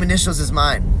 Same initials as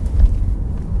mine.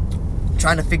 I'm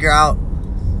trying to figure out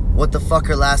what the fuck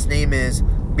her last name is,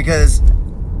 because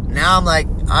now I'm like,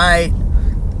 alright,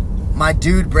 my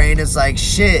dude brain is like,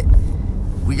 shit,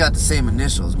 we got the same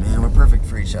initials, man, we're perfect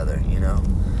for each other,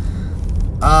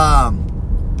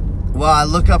 Well, I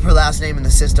look up her last name in the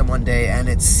system one day, and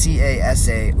it's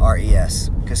Casares.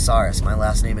 Casares. My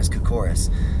last name is Kokoris.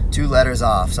 2 letters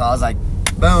off. So I was like,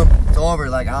 boom, it's over.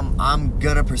 Like, I'm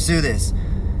gonna pursue this.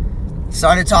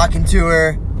 Started talking to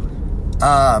her.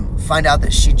 Find out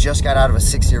that she just got out of a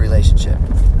 6-year relationship.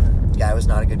 The guy was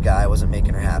not a good guy. Wasn't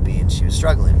making her happy, and she was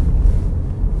struggling.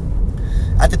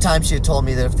 At the time, she had told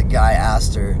me that if the guy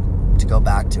asked her to go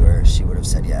back to her, she would have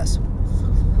said yes.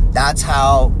 That's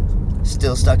how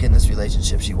still stuck in this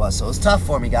relationship she was. So it was tough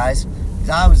for me, guys, because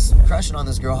I was crushing on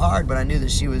this girl hard, but I knew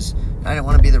that I didn't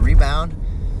want to be the rebound.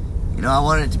 I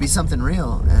wanted it to be something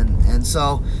real, and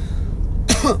so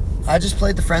I just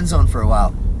played the friend zone for a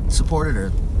while, supported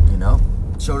her,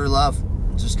 showed her love,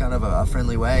 just kind of a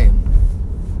friendly way.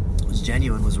 It was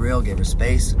genuine, was real, gave her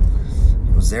space,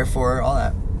 was there for her, all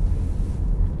that.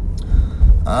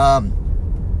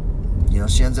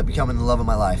 She ends up becoming the love of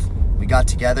my life. We got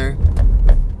together.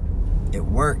 It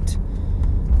worked.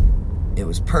 It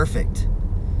was perfect.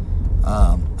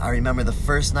 I remember the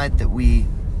first night that we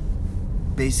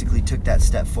basically took that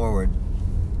step forward.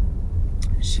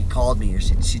 She called me, or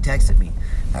she texted me,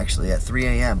 actually, at 3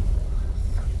 a.m.,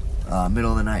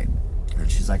 middle of the night. And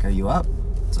she's like, "Are you up?"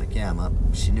 It's like, "Yeah, I'm up."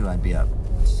 She knew I'd be up.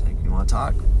 She's like, "You want to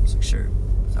talk?" I was like, "Sure."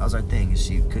 So that was our thing.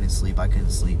 She couldn't sleep, I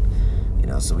couldn't sleep.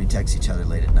 So we text each other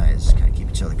late at night, just kind of keep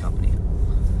each other company.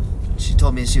 She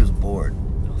told me she was bored.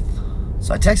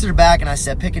 So I texted her back and I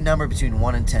said, pick a number between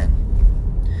 1 and 10.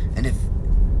 And if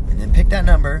then pick that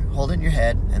number, hold it in your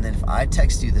head, and then if I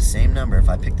text you the same number, if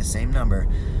I pick the same number,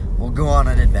 we'll go on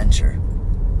an adventure.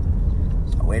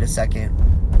 So I wait a second,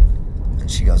 and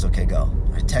she goes, okay, go.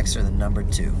 I text her the number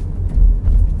 2.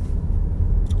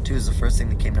 2 is the first thing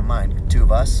that came to mind. 2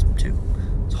 of us, 2.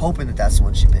 I was hoping that that's the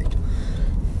one she picked.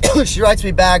 She writes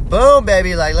me back, boom,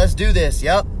 baby, like, let's do this.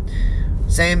 Yep.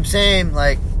 Same,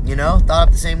 like, you know, thought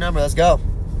up the same number, let's go.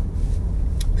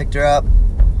 Picked her up,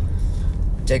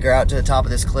 take her out to the top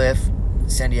of this cliff,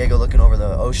 San Diego, looking over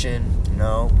the ocean. You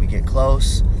know, we get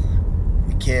close,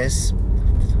 we kiss,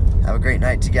 have a great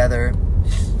night together.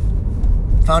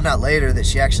 Found out later that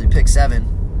she actually picked 7,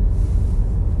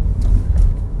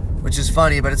 which is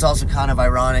funny, but it's also kind of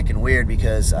ironic and weird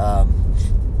because I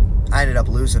ended up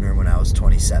losing her when I was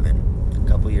 27, a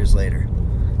couple years later.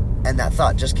 And that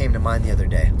thought just came to mind the other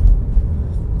day.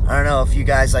 I don't know if you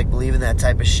guys like believe in that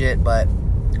type of shit, but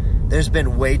there's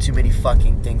been way too many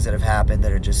fucking things that have happened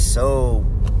that are just so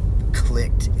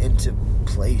clicked into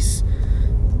place.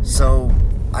 So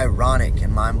ironic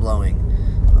and mind-blowing.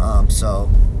 So,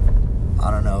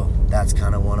 I don't know. That's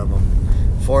kind of one of them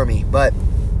for me. But,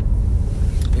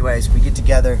 anyways, we get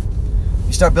together.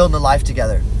 We start building a life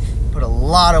together. Put a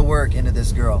lot of work into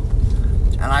this girl.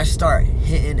 And I start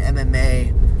hitting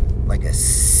MMA like a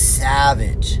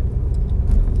savage.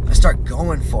 I start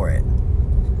going for it.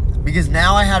 Because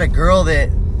now I had a girl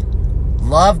that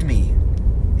loved me,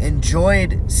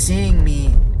 enjoyed seeing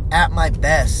me at my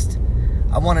best.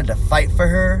 I wanted to fight for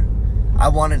her. I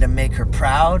wanted to make her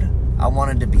proud. I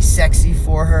wanted to be sexy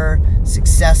for her,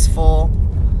 successful.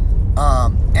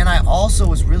 And I also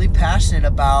was really passionate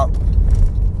about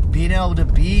being able to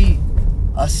be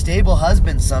a stable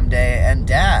husband someday and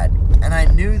dad. And I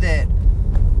knew that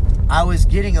I was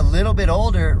getting a little bit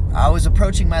older. I was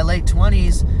approaching my late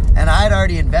 20s, and I had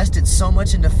already invested so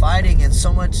much into fighting and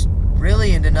so much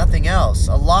really into nothing else.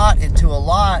 A lot into a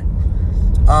lot,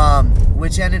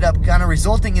 which ended up kind of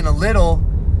resulting in a little,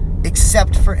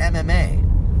 except for MMA.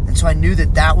 And so I knew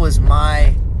that that was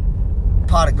my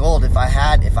pot of gold. If I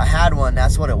had one,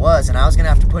 that's what it was. And I was going to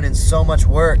have to put in so much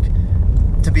work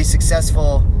to be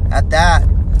successful at that,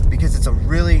 because it's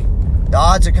the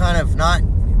odds are kind of not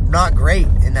great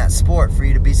in that sport for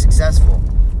you to be successful.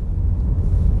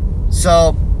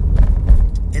 So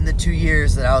in the 2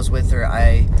 years that I was with her,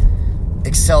 I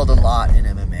excelled a lot in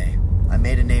MMA. I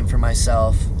made a name for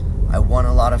myself. I won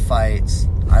a lot of fights.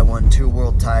 I won 2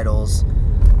 world titles.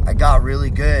 I got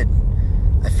really good.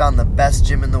 I found the best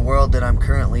gym in the world that I'm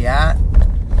currently at.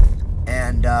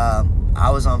 And I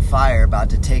was on fire, about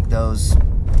to take those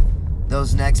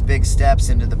next big steps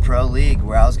into the pro league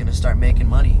where I was going to start making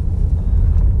money.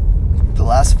 The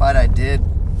last fight I did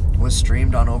was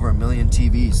streamed on over 1 million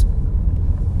TVs.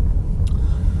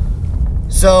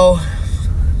 So,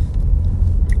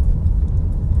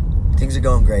 things are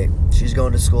going great. She's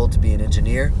going to school to be an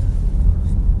engineer.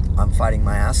 I'm fighting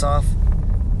my ass off.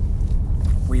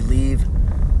 We leave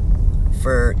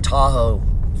for Tahoe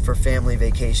for family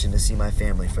vacation to see my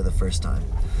family for the first time.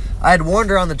 I had warned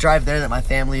her on the drive there that my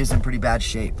family is in pretty bad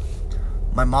shape.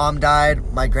 My mom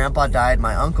died, my grandpa died,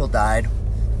 my uncle died,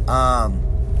 all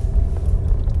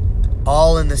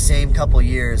in the same couple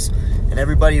years, and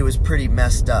everybody was pretty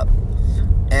messed up.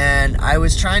 And I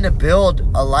was trying to build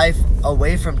a life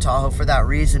away from Tahoe for that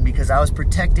reason, because I was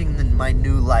protecting my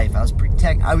new life.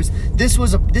 This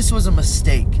was a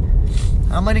mistake.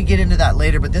 I'm going to get into that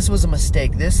later, but this was a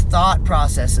mistake. This thought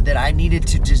process that I needed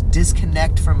to just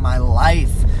disconnect from my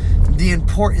life, the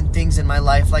important things in my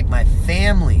life, like my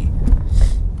family,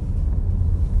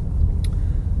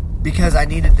 because I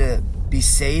needed to be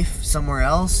safe somewhere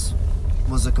else,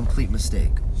 was a complete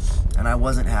mistake. And I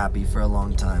wasn't happy for a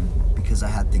long time because I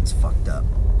had things fucked up.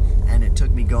 And it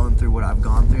took me going through what I've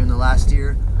gone through in the last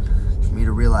year for me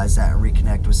to realize that and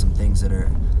reconnect with some things that are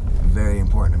very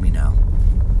important to me now.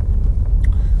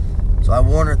 So I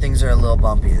warned her things are a little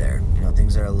bumpy there. You know,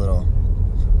 things are a little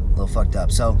fucked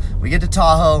up. So we get to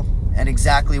Tahoe, and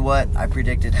exactly what I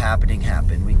predicted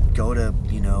happened. We go to,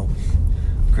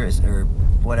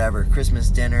 Christmas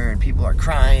dinner, and people are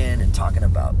crying and talking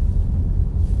about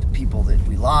the people that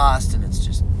we lost, and it's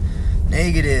just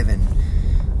negative, and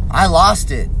I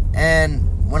lost it.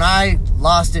 And when I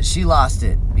lost it, she lost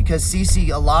it, because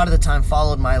Cece a lot of the time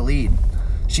followed my lead.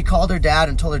 She called her dad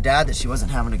and told her dad that she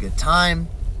wasn't having a good time,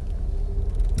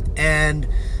 and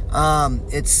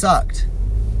it sucked.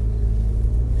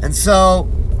 And so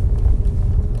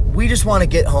we just want to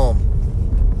get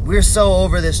home. We're so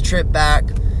over this trip back.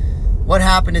 What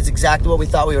happened is exactly what we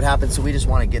thought would happen, so we just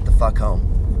want to get the fuck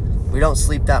home. We don't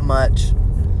sleep that much.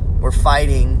 We're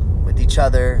fighting with each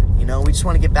other. We just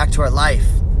want to get back to our life.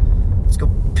 Let's go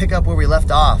pick up where we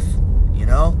left off, you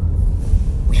know?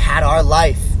 We had our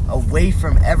life away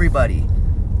from everybody.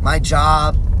 My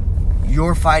job,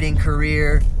 your fighting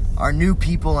career, our new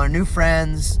people, our new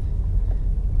friends.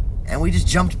 And we just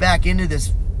jumped back into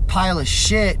this pile of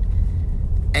shit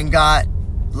and got,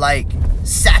 like,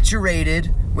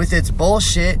 saturated with its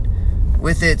bullshit,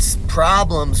 with its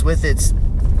problems, with its,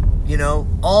 you know,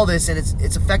 all this, and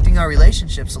it's affecting our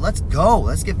relationships. So let's go.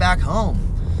 Let's get back home.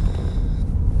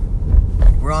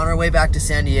 We're on our way back to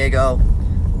San Diego.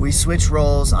 We switch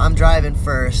roles. I'm driving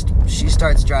first. She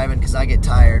starts driving because I get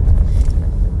tired.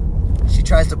 She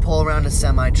tries to pull around a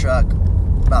semi-truck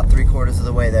about 3/4 of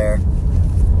the way there.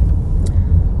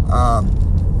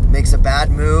 Makes a bad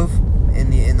move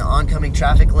in the oncoming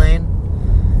traffic lane,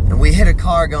 and we hit a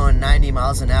car going 90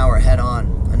 miles an hour head on.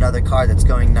 Another car that's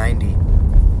going 90.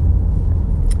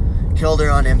 Killed her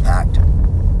on impact.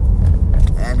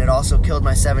 And it also killed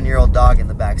my 7-year-old dog in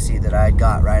the backseat that I had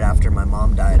got right after my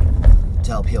mom died,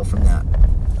 to help heal from that.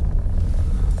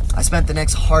 I spent the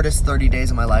next hardest 30 days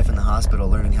of my life in the hospital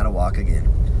learning how to walk again.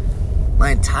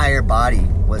 My entire body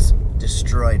was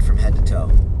destroyed from head to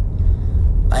toe.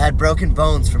 I had broken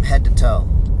bones from head to toe.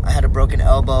 I had a broken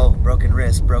elbow, broken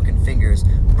wrist, broken fingers,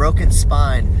 broken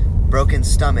spine, broken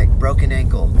stomach, broken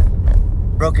ankle,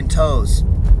 broken toes.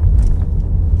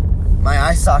 My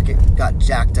eye socket got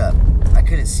jacked up. I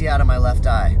couldn't see out of my left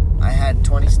eye. I had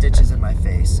 20 stitches in my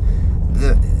face.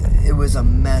 It was a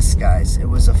mess, guys. It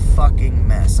was a fucking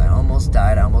mess. I almost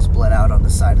died. I almost bled out on the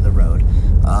side of the road.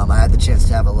 I had the chance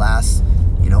to have a last,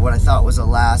 what I thought was a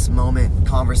last moment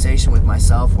conversation with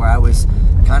myself, where I was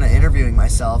kind of interviewing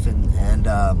myself and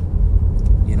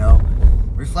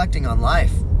reflecting on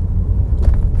life.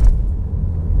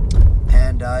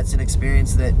 And it's an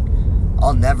experience that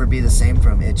I'll never be the same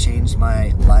from. It changed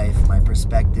my life, my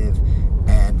perspective,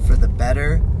 and for the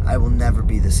better, I will never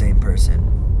be the same person.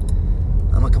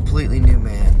 I'm a completely new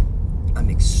man. I'm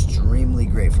extremely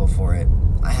grateful for it.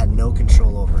 I had no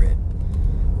control over it.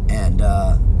 And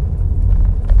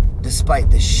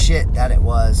despite the shit that it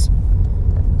was,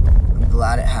 I'm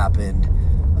glad it happened.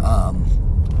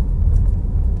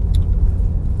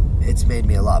 It's made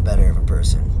me a lot better of a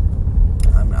person.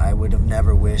 I would have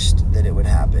never wished that it would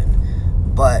happen,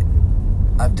 but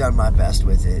I've done my best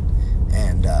with it,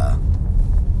 and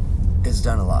it's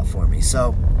done a lot for me.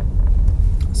 So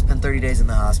I spent 30 days in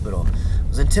the hospital. I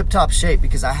was in tip-top shape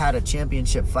because I had a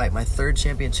championship fight, my third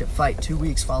championship fight, 2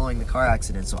 weeks following the car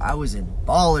accident. So I was in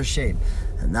baller shape,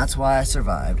 and that's why I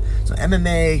survived. So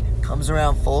MMA comes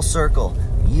around full circle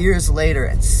years later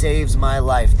and saves my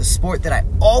life. The sport that I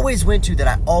always went to, that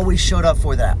I always showed up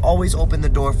for, that I always opened the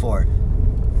door for,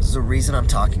 this is the reason I'm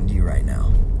talking to you right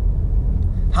now.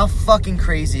 How fucking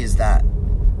crazy is that?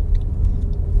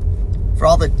 For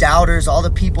all the doubters, all the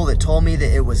people that told me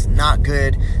that it was not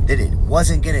good, that it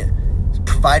wasn't going to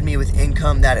provide me with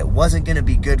income, that it wasn't going to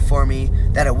be good for me,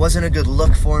 that it wasn't a good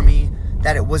look for me,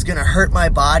 that it was going to hurt my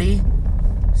body,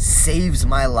 saves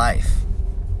my life.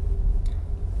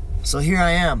 So here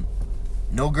I am.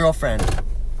 No girlfriend.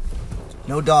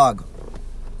 No dog.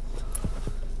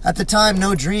 At the time,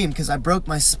 no dream, because I broke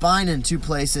my spine in 2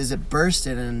 places. It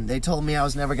bursted, and they told me I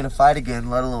was never going to fight again,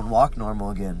 let alone walk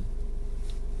normal again.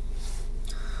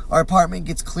 Our apartment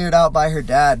gets cleared out by her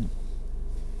dad.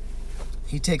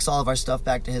 He takes all of our stuff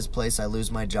back to his place. I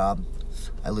lose my job.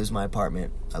 I lose my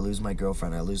apartment. I lose my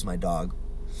girlfriend. I lose my dog.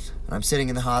 And I'm sitting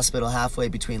in the hospital halfway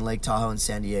between Lake Tahoe and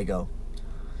San Diego,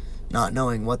 not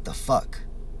knowing what the fuck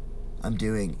I'm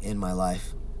doing in my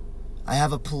life. I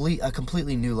have a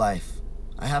completely new life.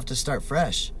 I have to start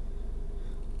fresh.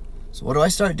 So what do I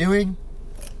start doing?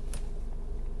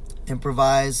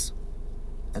 Improvise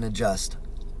and adjust.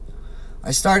 I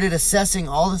started assessing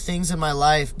all the things in my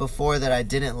life before that I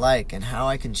didn't like and how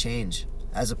I can change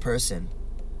as a person.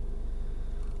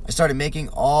 I started making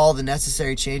all the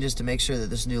necessary changes to make sure that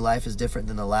this new life is different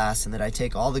than the last, and that I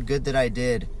take all the good that I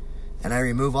did and I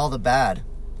remove all the bad.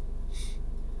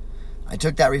 I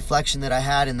took that reflection that I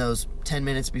had in those 10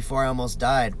 minutes before I almost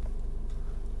died.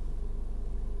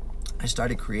 I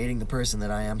started creating the person that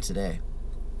I am today.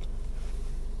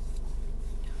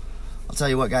 I'll tell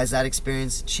you what, guys, that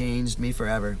experience changed me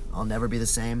forever. I'll never be the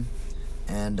same,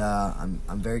 and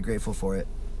I'm very grateful for it.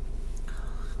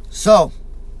 So,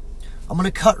 I'm going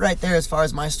to cut right there as far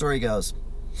as my story goes.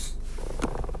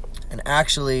 And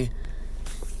actually,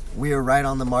 we are right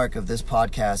on the mark of this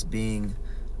podcast being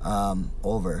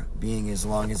over, being as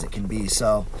long as it can be.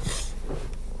 So,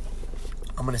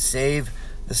 I'm going to save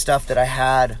the stuff that I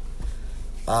had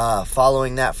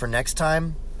following that for next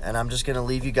time, and I'm just going to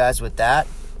leave you guys with that.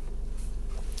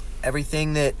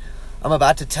 Everything that I'm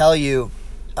about to tell you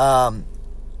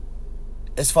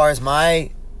as far as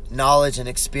my knowledge and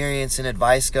experience and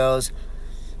advice goes,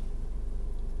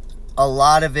 a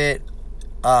lot of it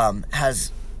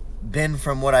has been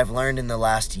from what I've learned in the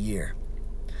last year.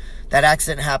 That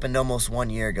accident happened almost 1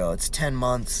 year ago. It's 10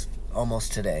 months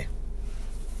almost today.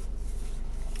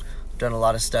 I've done a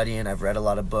lot of studying. I've read a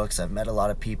lot of books. I've met a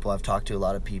lot of people. I've talked to a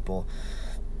lot of people.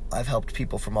 I've helped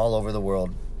people from all over the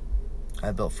world.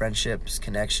 I've built friendships,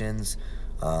 connections,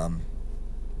 done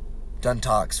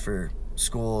talks for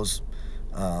schools,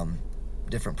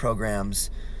 different programs,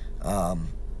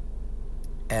 and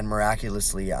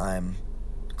miraculously I'm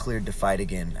cleared to fight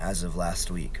again as of last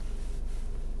week.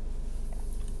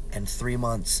 And 3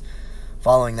 months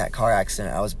following that car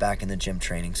accident, I was back in the gym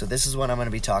training. So this is what I'm going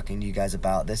to be talking to you guys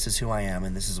about. This is who I am,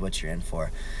 and this is what you're in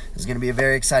for. It's going to be a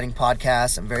very exciting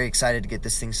podcast. I'm very excited to get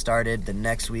this thing started. The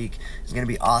next week is going to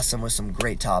be awesome with some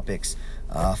great topics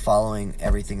following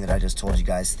everything that I just told you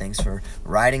guys. Thanks for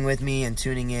riding with me and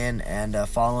tuning in and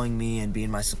following me and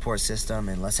being my support system.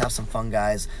 And let's have some fun,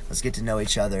 guys. Let's get to know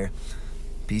each other.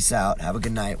 Peace out. Have a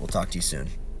good night. We'll talk to you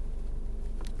soon.